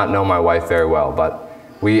 I would not know my wife very well. But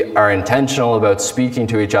we are intentional about speaking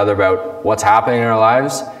to each other about what's happening in our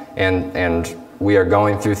lives, and we are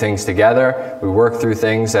going through things together. We work through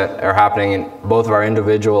things that are happening in both of our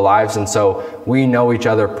individual lives, and so we know each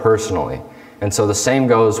other personally. And so the same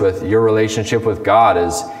goes with your relationship with God.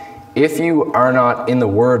 Is if you are not in the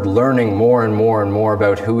Word learning more and more and more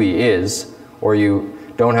about who he is, or you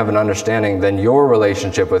don't have an understanding, then your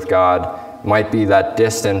relationship with God might be that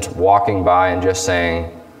distant walking by and just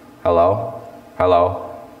saying, hello,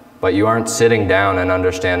 hello. But you aren't sitting down and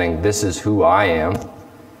understanding, this is who I am.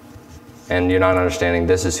 And you're not understanding,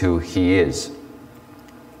 this is who he is.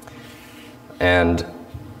 And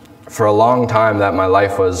for a long time, that my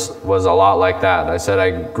life was a lot like that. I said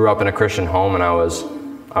I grew up in a Christian home, and I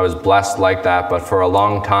was blessed like that. But for a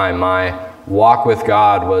long time, my walk with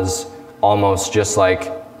God was almost just like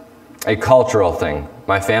a cultural thing.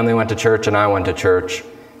 My family went to church, and I went to church,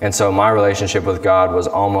 and so my relationship with God was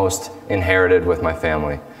almost inherited with my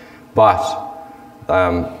family. But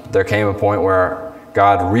there came a point where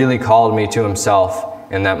God really called me to himself,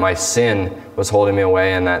 and that my sin was holding me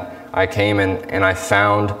away, and that I came and I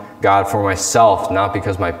found God for myself, not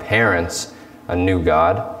because my parents knew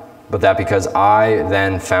God, but that because I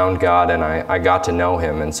then found God and I got to know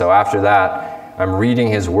him. And so after that, I'm reading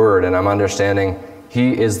his word and I'm understanding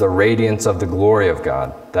he is the radiance of the glory of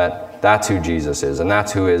God, that's who Jesus is, and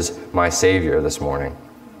that's who is my Savior this morning.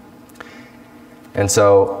 And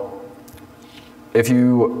so if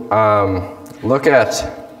you look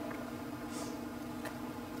at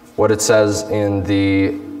what it says in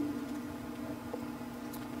the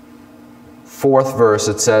 4th verse,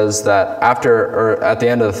 it says that at the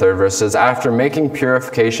end of the 3rd verse, it says, after making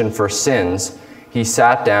purification for sins, he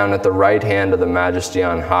sat down at the right hand of the Majesty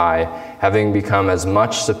on high, having become as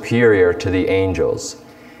much superior to the angels,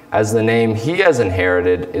 as the name he has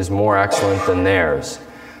inherited is more excellent than theirs.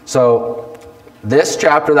 So this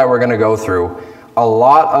chapter that we're going to go through, a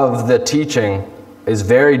lot of the teaching is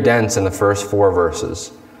very dense in the first 4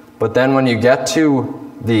 verses. But then when you get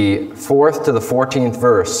to the 4th to the 14th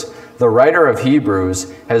verse, the writer of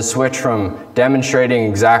Hebrews has switched from demonstrating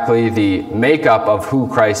exactly the makeup of who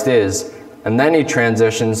Christ is, and then he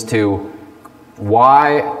transitions to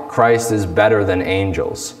why Christ is better than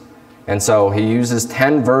angels. And so he uses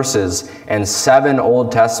 10 verses and 7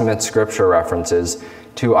 Old Testament scripture references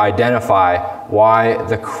to identify why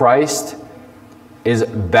the Christ is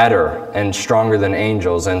better and stronger than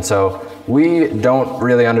angels. And so we don't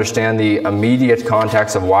really understand the immediate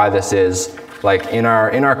context of why this is. Like in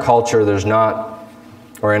our culture, there's not,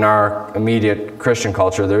 or in our immediate Christian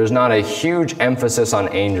culture, there's not a huge emphasis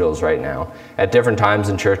on angels right now. At different times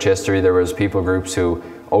in church history, there was people groups who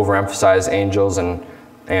overemphasize angels, and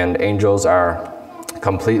angels are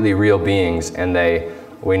completely real beings, and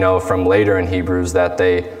we know from later in Hebrews that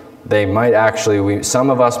they might actually,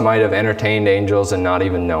 some of us might have entertained angels and not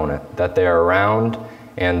even known it, that they're around,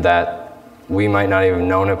 and that we might not even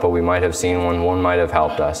known it, but we might have seen one might have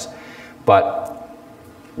helped us. But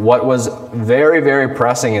what was very, very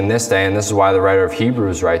pressing in this day, and this is why the writer of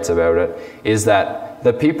Hebrews writes about it, is that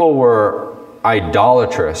the people were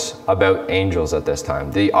idolatrous about angels at this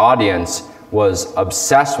time. The audience was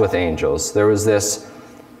obsessed with angels. There was this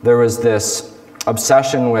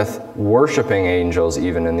obsession with worshiping angels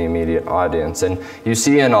even in the immediate audience. And you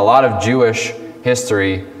see in a lot of Jewish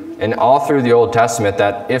history and all through the Old Testament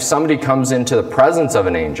that if somebody comes into the presence of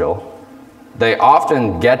an angel, they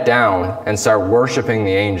often get down and start worshiping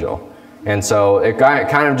the angel. And so it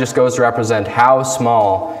kind of just goes to represent how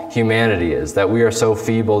small humanity is, that we are so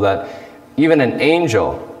feeble that even an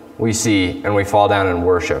angel we see and we fall down and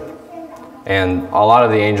worship. And a lot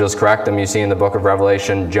of the angels correct them. You see in the book of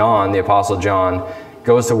Revelation, John, the Apostle John,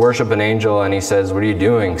 goes to worship an angel and he says, "What are you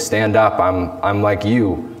doing? Stand up. I'm like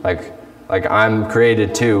you. Like I'm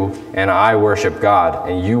created too, and I worship God,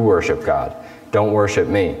 and you worship God. Don't worship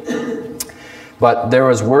me." But there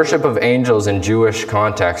was worship of angels in Jewish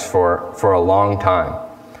context for a long time.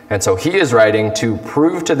 And so he is writing to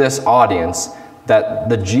prove to this audience that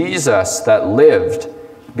the Jesus that lived,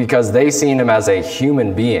 because they seen him as a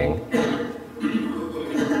human being,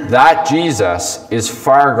 that Jesus is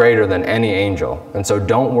far greater than any angel. And so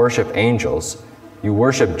don't worship angels. You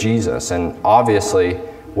worship Jesus. And obviously,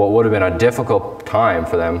 what would have been a difficult time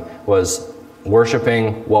for them was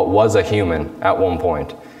worshiping what was a human at one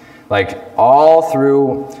point. Like all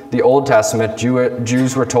through the Old Testament,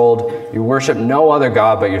 Jews were told, you worship no other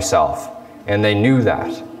God but yourself. And they knew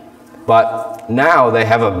that. But now they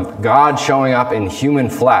have a God showing up in human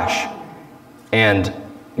flesh. And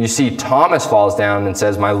you see Thomas falls down and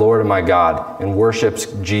says, "My Lord and my God," and worships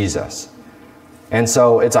Jesus. And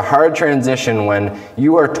so it's a hard transition when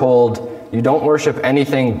you are told you don't worship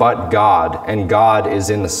anything but God, and God is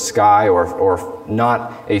in the sky or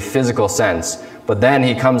not a physical sense. But then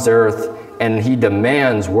he comes to earth and he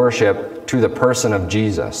demands worship to the person of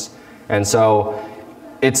Jesus. And so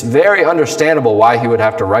it's very understandable why he would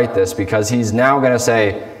have to write this, because he's now going to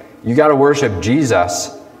say, you got to worship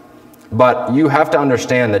Jesus, but you have to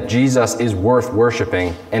understand that Jesus is worth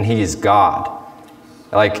worshiping and he is God.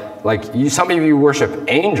 Some of you worship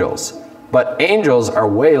angels, but angels are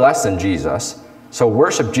way less than Jesus. So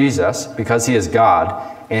worship Jesus because he is God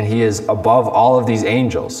and he is above all of these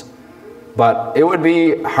angels. But it would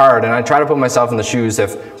be hard, and I try to put myself in the shoes,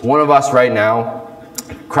 if one of us right now,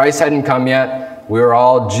 Christ hadn't come yet, we were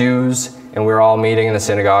all Jews and we were all meeting in the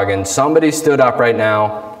synagogue, and somebody stood up right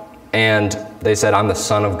now and they said, "I'm the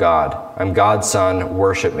Son of God. I'm God's Son.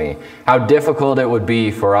 Worship me." How difficult it would be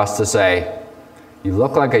for us to say, "You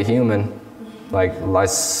look like a human. I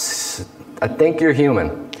think you're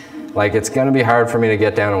human. It's going to be hard for me to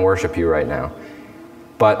get down and worship you right now."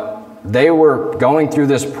 But they were going through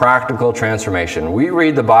this practical transformation. We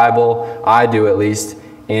read the Bible, I do at least,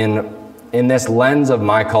 in in this lens of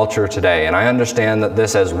my culture today, and I understand that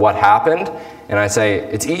this is what happened, and I say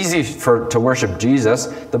it's easy to worship Jesus.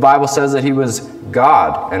 The Bible says that he was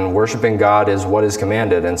God, and worshiping God is what is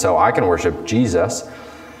commanded, and so I can worship Jesus.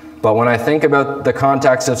 But when I think about the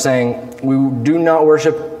context of saying we do not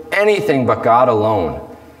worship anything but God alone,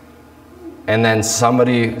 and then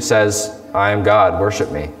somebody says, I am God,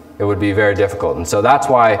 worship me, it would be very difficult. And so that's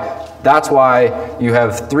why you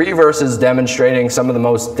have 3 verses demonstrating some of the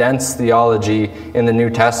most dense theology in the New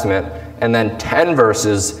Testament, and then 10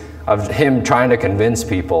 verses of him trying to convince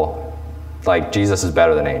people like Jesus is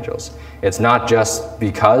better than angels. It's not just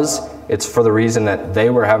because, it's for the reason that they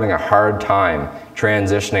were having a hard time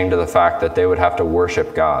transitioning to the fact that they would have to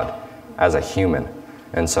worship God as a human.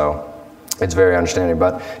 And so it's very understanding.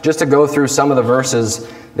 But just to go through some of the verses,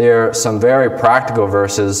 there are some very practical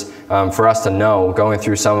verses for us to know. Going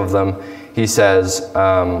through some of them, he says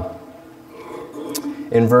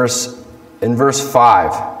in verse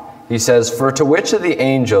 5, he says, "For to which of the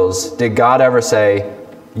angels did God ever say,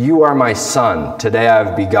 'You are my son, today I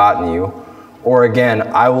have begotten you'? Or again,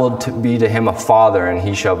 'I will be to him a father, and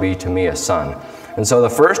he shall be to me a son'?" And so the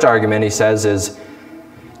first argument he says is,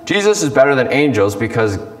 Jesus is better than angels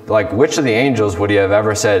because, like, which of the angels would he have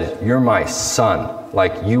ever said, "You're my son,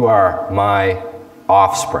 like you are my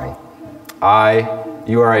offspring.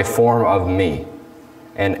 You are a form of me.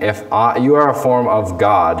 And if you are a form of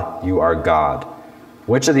God, you are God."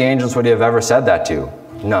 Which of the angels would he have ever said that to?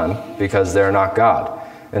 None, because they're not God.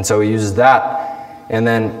 And so he uses that. And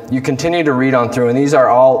then you continue to read on through, and these are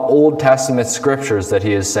all Old Testament scriptures that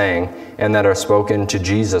he is saying and that are spoken to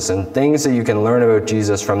Jesus, and things that you can learn about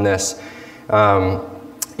Jesus from this.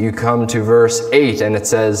 You come to verse 8, and it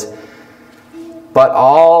says, But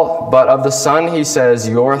of the Son he says,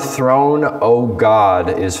 "Your throne, O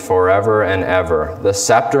God, is forever and ever. The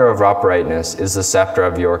scepter of uprightness is the scepter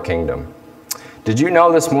of your kingdom." Did you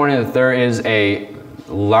know this morning that there is a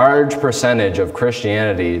large percentage of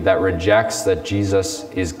Christianity that rejects that Jesus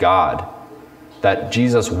is God, that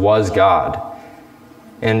Jesus was God?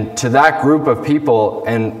 And to that group of people,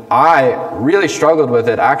 and I really struggled with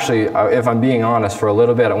it, actually, if I'm being honest, for a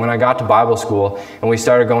little bit. When I got to Bible school and we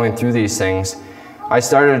started going through these things, I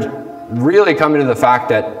started really coming to the fact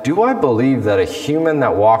that, do I believe that a human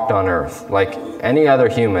that walked on earth, like any other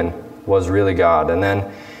human, was really God? And then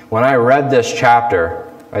when I read this chapter,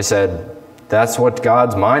 I said, that's what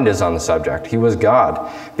God's mind is on the subject. He was God.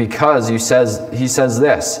 Because he says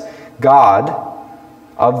this, God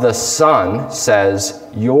of the Son says,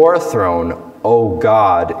 "Your throne, O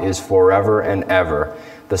God, is forever and ever.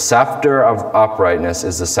 The scepter of uprightness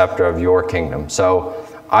is the scepter of your kingdom." So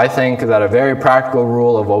I think that a very practical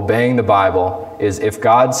rule of obeying the Bible is if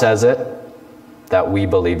God says it, that we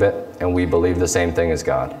believe it, and we believe the same thing as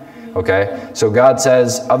God. Okay? So God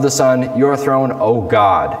says, of the Son, "Your throne, O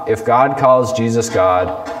God." If God calls Jesus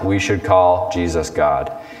God, we should call Jesus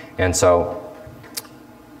God. And so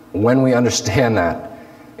when we understand that,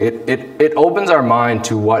 it opens our mind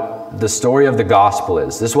to what the story of the gospel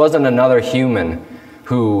is. This wasn't another human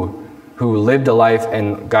who lived a life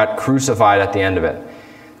and got crucified at the end of it.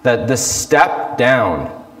 That the step down,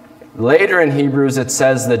 later in Hebrews it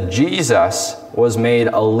says that Jesus was made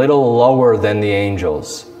a little lower than the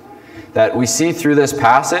angels. That we see through this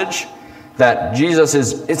passage that Jesus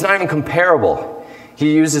it's not even comparable.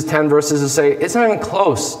 He uses 10 verses to say, it's not even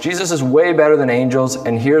close. Jesus is way better than angels,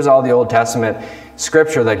 and here's all the Old Testament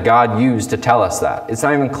scripture that God used to tell us that. It's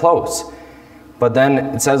not even close. But then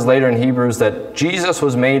it says later in Hebrews that Jesus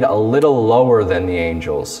was made a little lower than the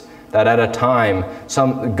angels. That at a time,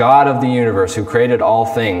 some God of the universe who created all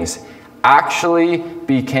things actually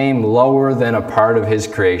became lower than a part of his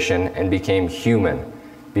creation and became human,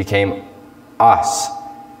 became us.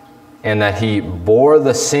 And that he bore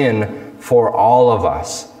the sin for all of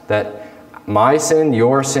us. That my sin,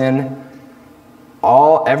 your sin,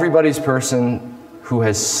 everybody's person who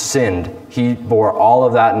has sinned, he bore all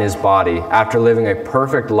of that in his body after living a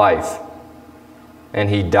perfect life. And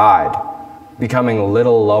he died, becoming a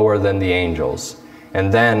little lower than the angels.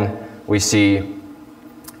 And then we see,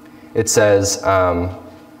 it says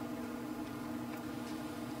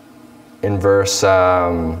in verse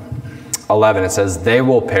 11, it says, "They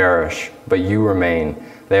will perish, but you remain.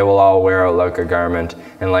 They will all wear out like a garment,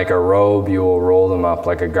 and like a robe you will roll them up.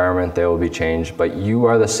 Like a garment they will be changed. But you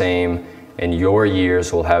are the same, and your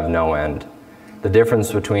years will have no end." The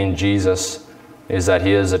difference between Jesus is that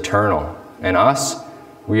he is eternal, and us,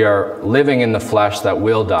 we are living in the flesh that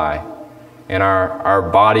will die, and our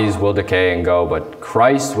bodies will decay and go. But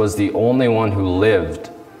Christ was the only one who lived.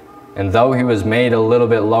 And though he was made a little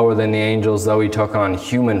bit lower than the angels, though he took on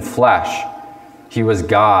human flesh, he was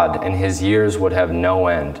God and his years would have no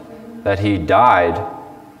end. That he died,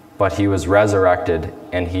 but he was resurrected,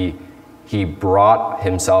 and he brought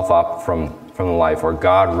himself up from the life, or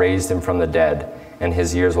God raised him from the dead, and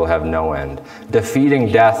his years will have no end.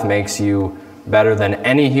 Defeating death makes you better than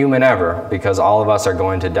any human ever, because all of us are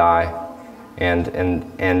going to die, and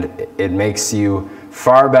it makes you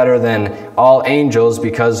far better than all angels,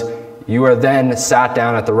 because you are then sat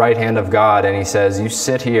down at the right hand of God, and he says, you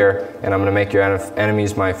sit here, and I'm going to make your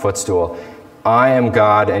enemies my footstool. I am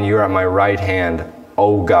God, and you are at my right hand,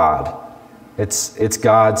 O God. It's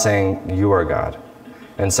God saying, you are God.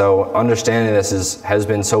 And so understanding this has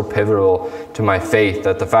been so pivotal to my faith,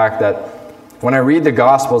 that the fact that when I read the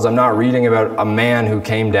Gospels, I'm not reading about a man who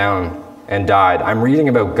came down and died. I'm reading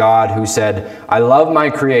about God who said, I love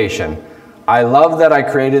my creation. I love that I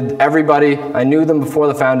created everybody. I knew them before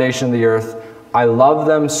the foundation of the earth. I love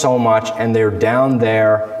them so much, and they're down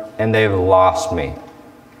there, and they've lost me.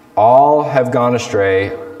 All have gone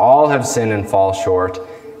astray. All have sinned and fall short.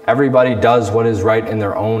 Everybody does what is right in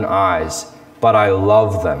their own eyes. But I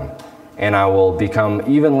love them, and I will become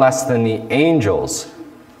even less than the angels.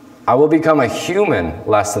 I will become a human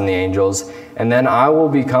less than the angels, and then I will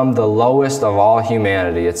become the lowest of all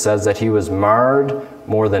humanity. It says that he was marred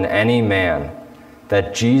more than any man,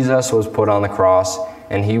 that Jesus was put on the cross,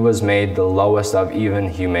 and he was made the lowest of even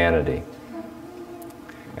humanity.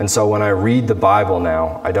 And so when I read the Bible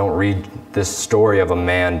now, I don't read this story of a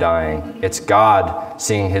man dying. It's God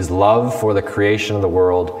seeing his love for the creation of the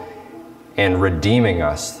world and redeeming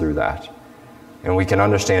us through that. And we can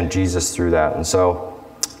understand Jesus through that. And so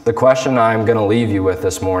the question I'm going to leave you with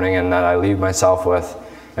this morning, and that I leave myself with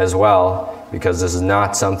as well, because this is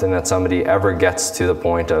not something that somebody ever gets to the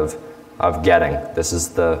point of getting. This is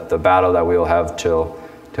the battle that we will have till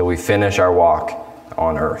we finish our walk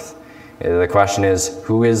on earth. The question is,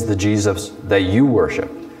 who is the Jesus that you worship?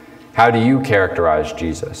 How do you characterize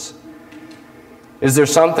Jesus? Is there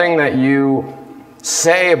something that you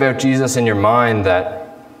say about Jesus in your mind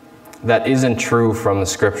that isn't true from the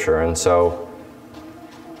Scripture? And so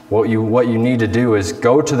what you need to do is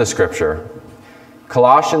go to the Scripture.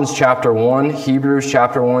 Colossians chapter 1, Hebrews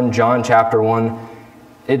chapter 1, John chapter 1.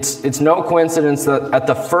 It's no coincidence that at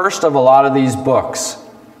the first of a lot of these books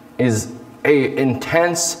is an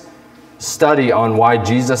intense study on why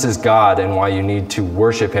Jesus is God and why you need to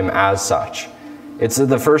worship him as such. It's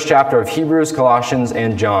the first chapter of Hebrews, Colossians,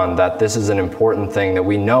 and John that this is an important thing, that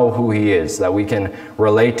we know who he is, that we can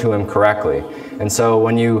relate to him correctly. And so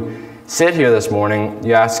when you sit here this morning,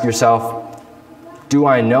 you ask yourself, do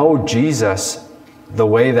I know Jesus the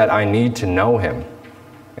way that I need to know him?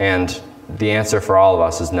 And the answer for all of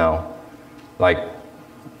us is no.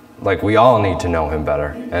 Like we all need to know him better.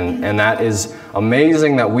 And that is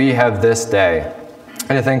amazing that we have this day.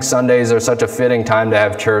 And I think Sundays are such a fitting time to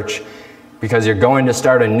have church, because you're going to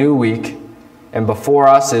start a new week, and before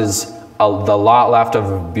us is the lot left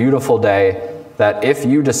of a beautiful day, that if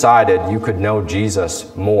you decided you could know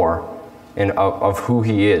Jesus more of who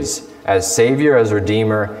he is, as Savior, as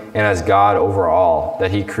Redeemer, and as God over all,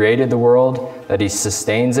 that he created the world, that he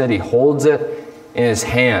sustains it, he holds it in his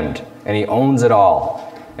hand, and he owns it all.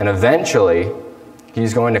 And eventually,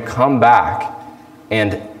 he's going to come back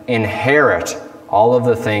and inherit all of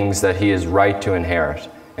the things that he is right to inherit.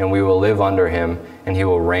 And we will live under him, and he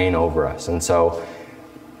will reign over us. And so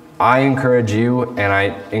I encourage you, and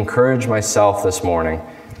I encourage myself this morning,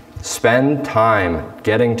 spend time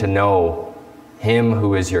getting to know him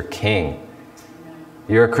who is your King.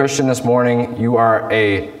 You're a Christian this morning. You are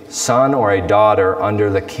a son or a daughter under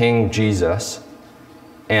the King Jesus,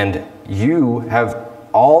 and you have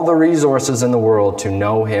all the resources in the world to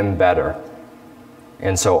know him better.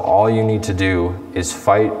 And so all you need to do is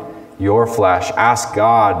fight your flesh. Ask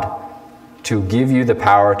God to give you the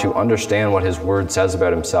power to understand what his word says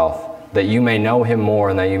about himself, that you may know him more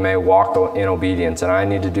and that you may walk in obedience. And I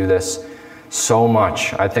need to do this so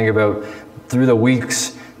much. I think about through the weeks,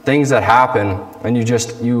 things that happen, and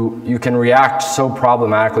you can react so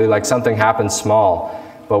problematically, like something happens small.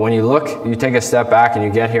 But when you look, you take a step back and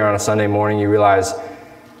you get here on a Sunday morning, you realize,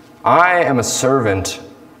 I am a servant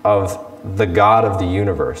of the God of the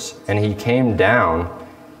universe, and he came down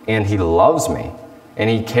and he loves me, and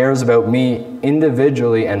he cares about me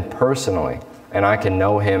individually and personally, and I can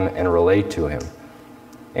know him and relate to him.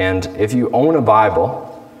 And if you own a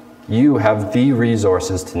Bible, you have the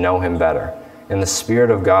resources to know him better, and the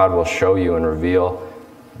Spirit of God will show you and reveal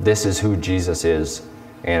this is who Jesus is,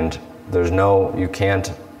 and you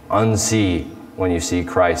can't unsee when you see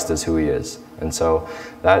Christ as who he is. And so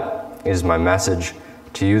that is my message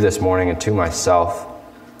to you this morning, and to myself,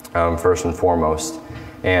 first and foremost.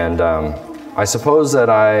 And I suppose that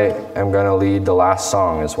I am going to lead the last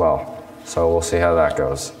song as well. So we'll see how that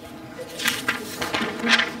goes.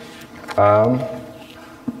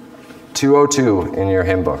 202 in your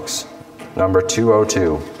hymn books. Number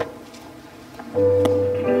 202.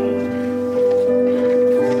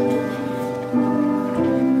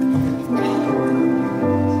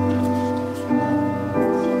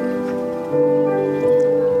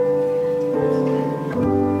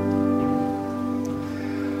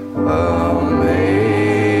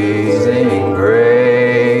 Amazing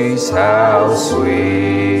grace, how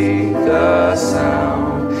sweet the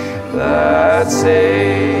sound that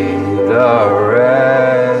saved a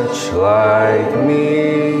wretch like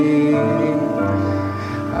me.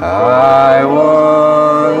 I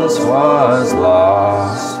once was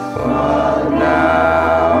lost, but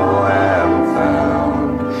now am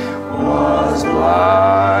found. Was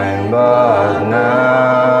blind, but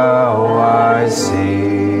now I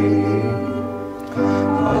see.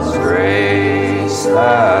 'Twas grace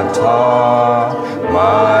that taught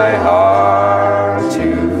my heart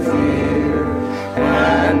to fear,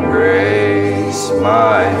 and grace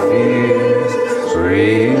my fears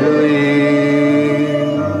relieved.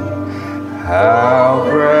 How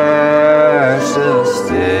precious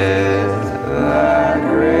did that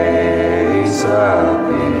grace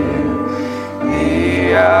appear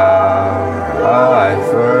the hour I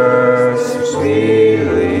first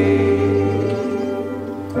believed.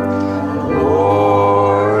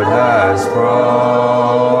 Lord has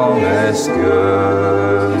promised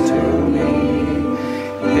good to me,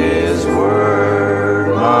 His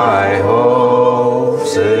word my hope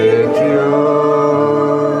secures.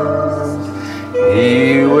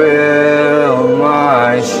 He will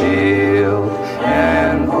my shield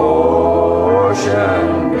and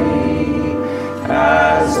portion be,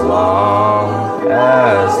 as long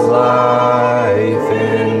as life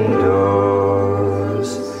endures.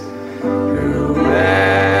 Through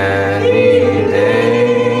many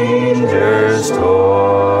dangers,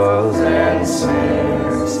 toils, and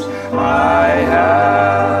snares, I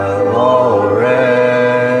have already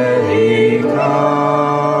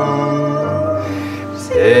come.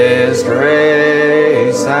 His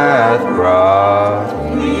grace hath brought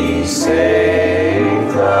me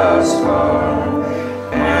safe thus far,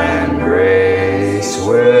 and grace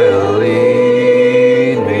will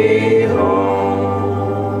lead me home.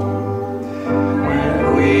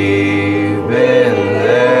 When we've been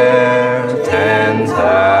there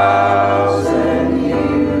 10,000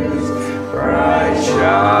 years, bright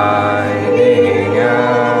shining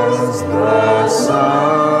as the sun,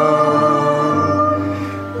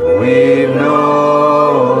 we've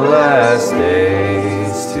no less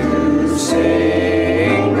days to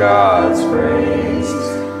sing God's praise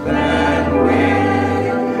than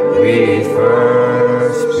we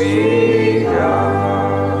first begun.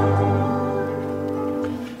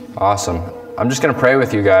 Awesome. I'm just going to pray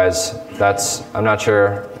with you guys. I'm not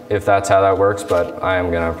sure if that's how that works, but I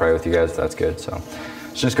am going to pray with you guys if that's good. So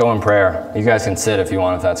let's just go in prayer. You guys can sit if you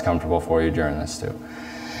want, if that's comfortable for you during this too.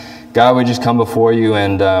 God, we just come before you,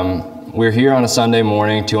 and we're here on a Sunday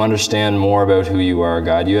morning to understand more about who you are,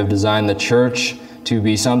 God. You have designed the church to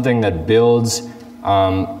be something that builds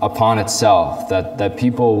upon itself, that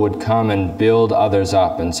people would come and build others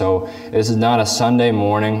up. And so this is not a Sunday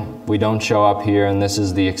morning. We don't show up here and this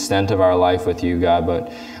is the extent of our life with you, God.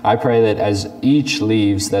 But I pray that as each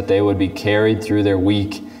leaves, that they would be carried through their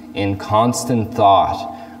week in constant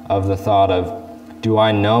thought of, do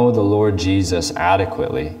I know the Lord Jesus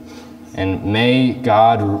adequately? And may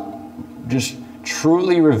God just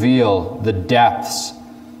truly reveal the depths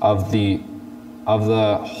of the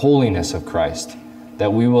holiness of Christ,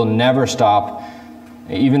 that we will never stop,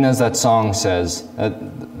 even as that song says,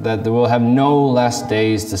 that we'll have no less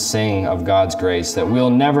days to sing of God's grace, that we'll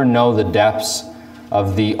never know the depths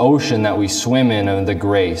of the ocean that we swim in of the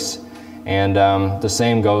grace. And the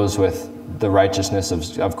same goes with the righteousness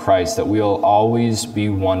of Christ, that we'll always be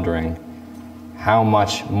wondering, how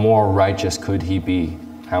much more righteous could he be?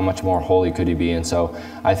 How much more holy could he be? And so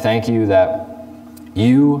I thank you that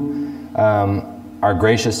you are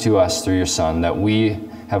gracious to us through your Son, that we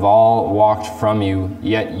have all walked from you,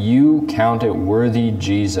 yet you count it worthy,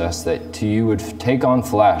 Jesus, that you would take on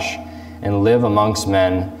flesh and live amongst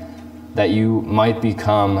men, that you might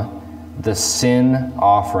become the sin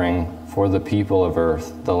offering for the people of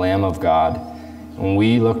earth, the Lamb of God. And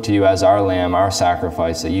we look to you as our Lamb, our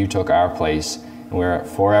sacrifice, that you took our place, and we're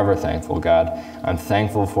forever thankful, God. I'm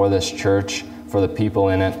thankful for this church, for the people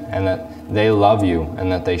in it, and that they love you and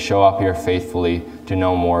that they show up here faithfully to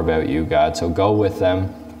know more about you, God. So go with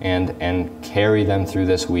them and carry them through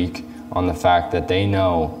this week on the fact that they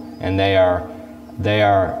know and they are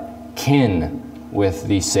kin with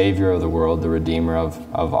the Savior of the world, the Redeemer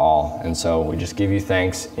of all. And so we just give you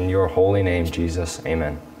thanks in your holy name, Jesus.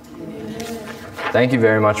 Amen. Thank you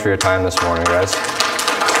very much for your time this morning, guys.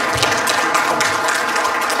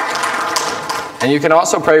 And you can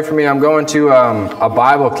also pray for me. I'm going to a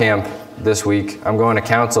Bible camp this week. I'm going to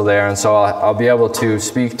counsel there, and so I'll be able to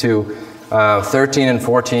speak to 13 and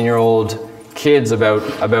 14-year-old kids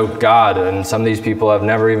about God, and some of these people have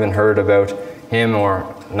never even heard about Him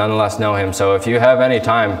or nonetheless know Him. So if you have any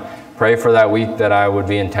time, pray for that week that I would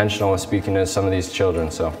be intentional with speaking to some of these children.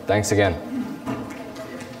 So thanks again.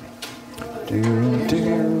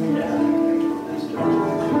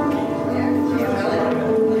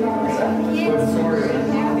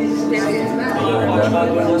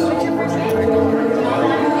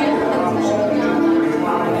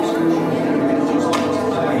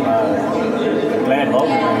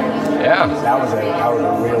 Yeah. That was a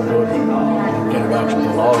real good introduction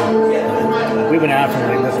to Lord. We've been after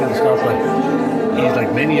him this kind of stuff, but he's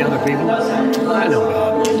like many other people. I know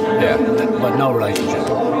God. Yeah. But no relationship.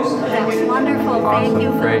 That's wonderful. Awesome. Thank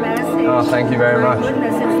you for Great. the message. Oh, thank you very My much.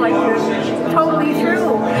 goodness, it's like you're totally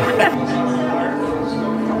true.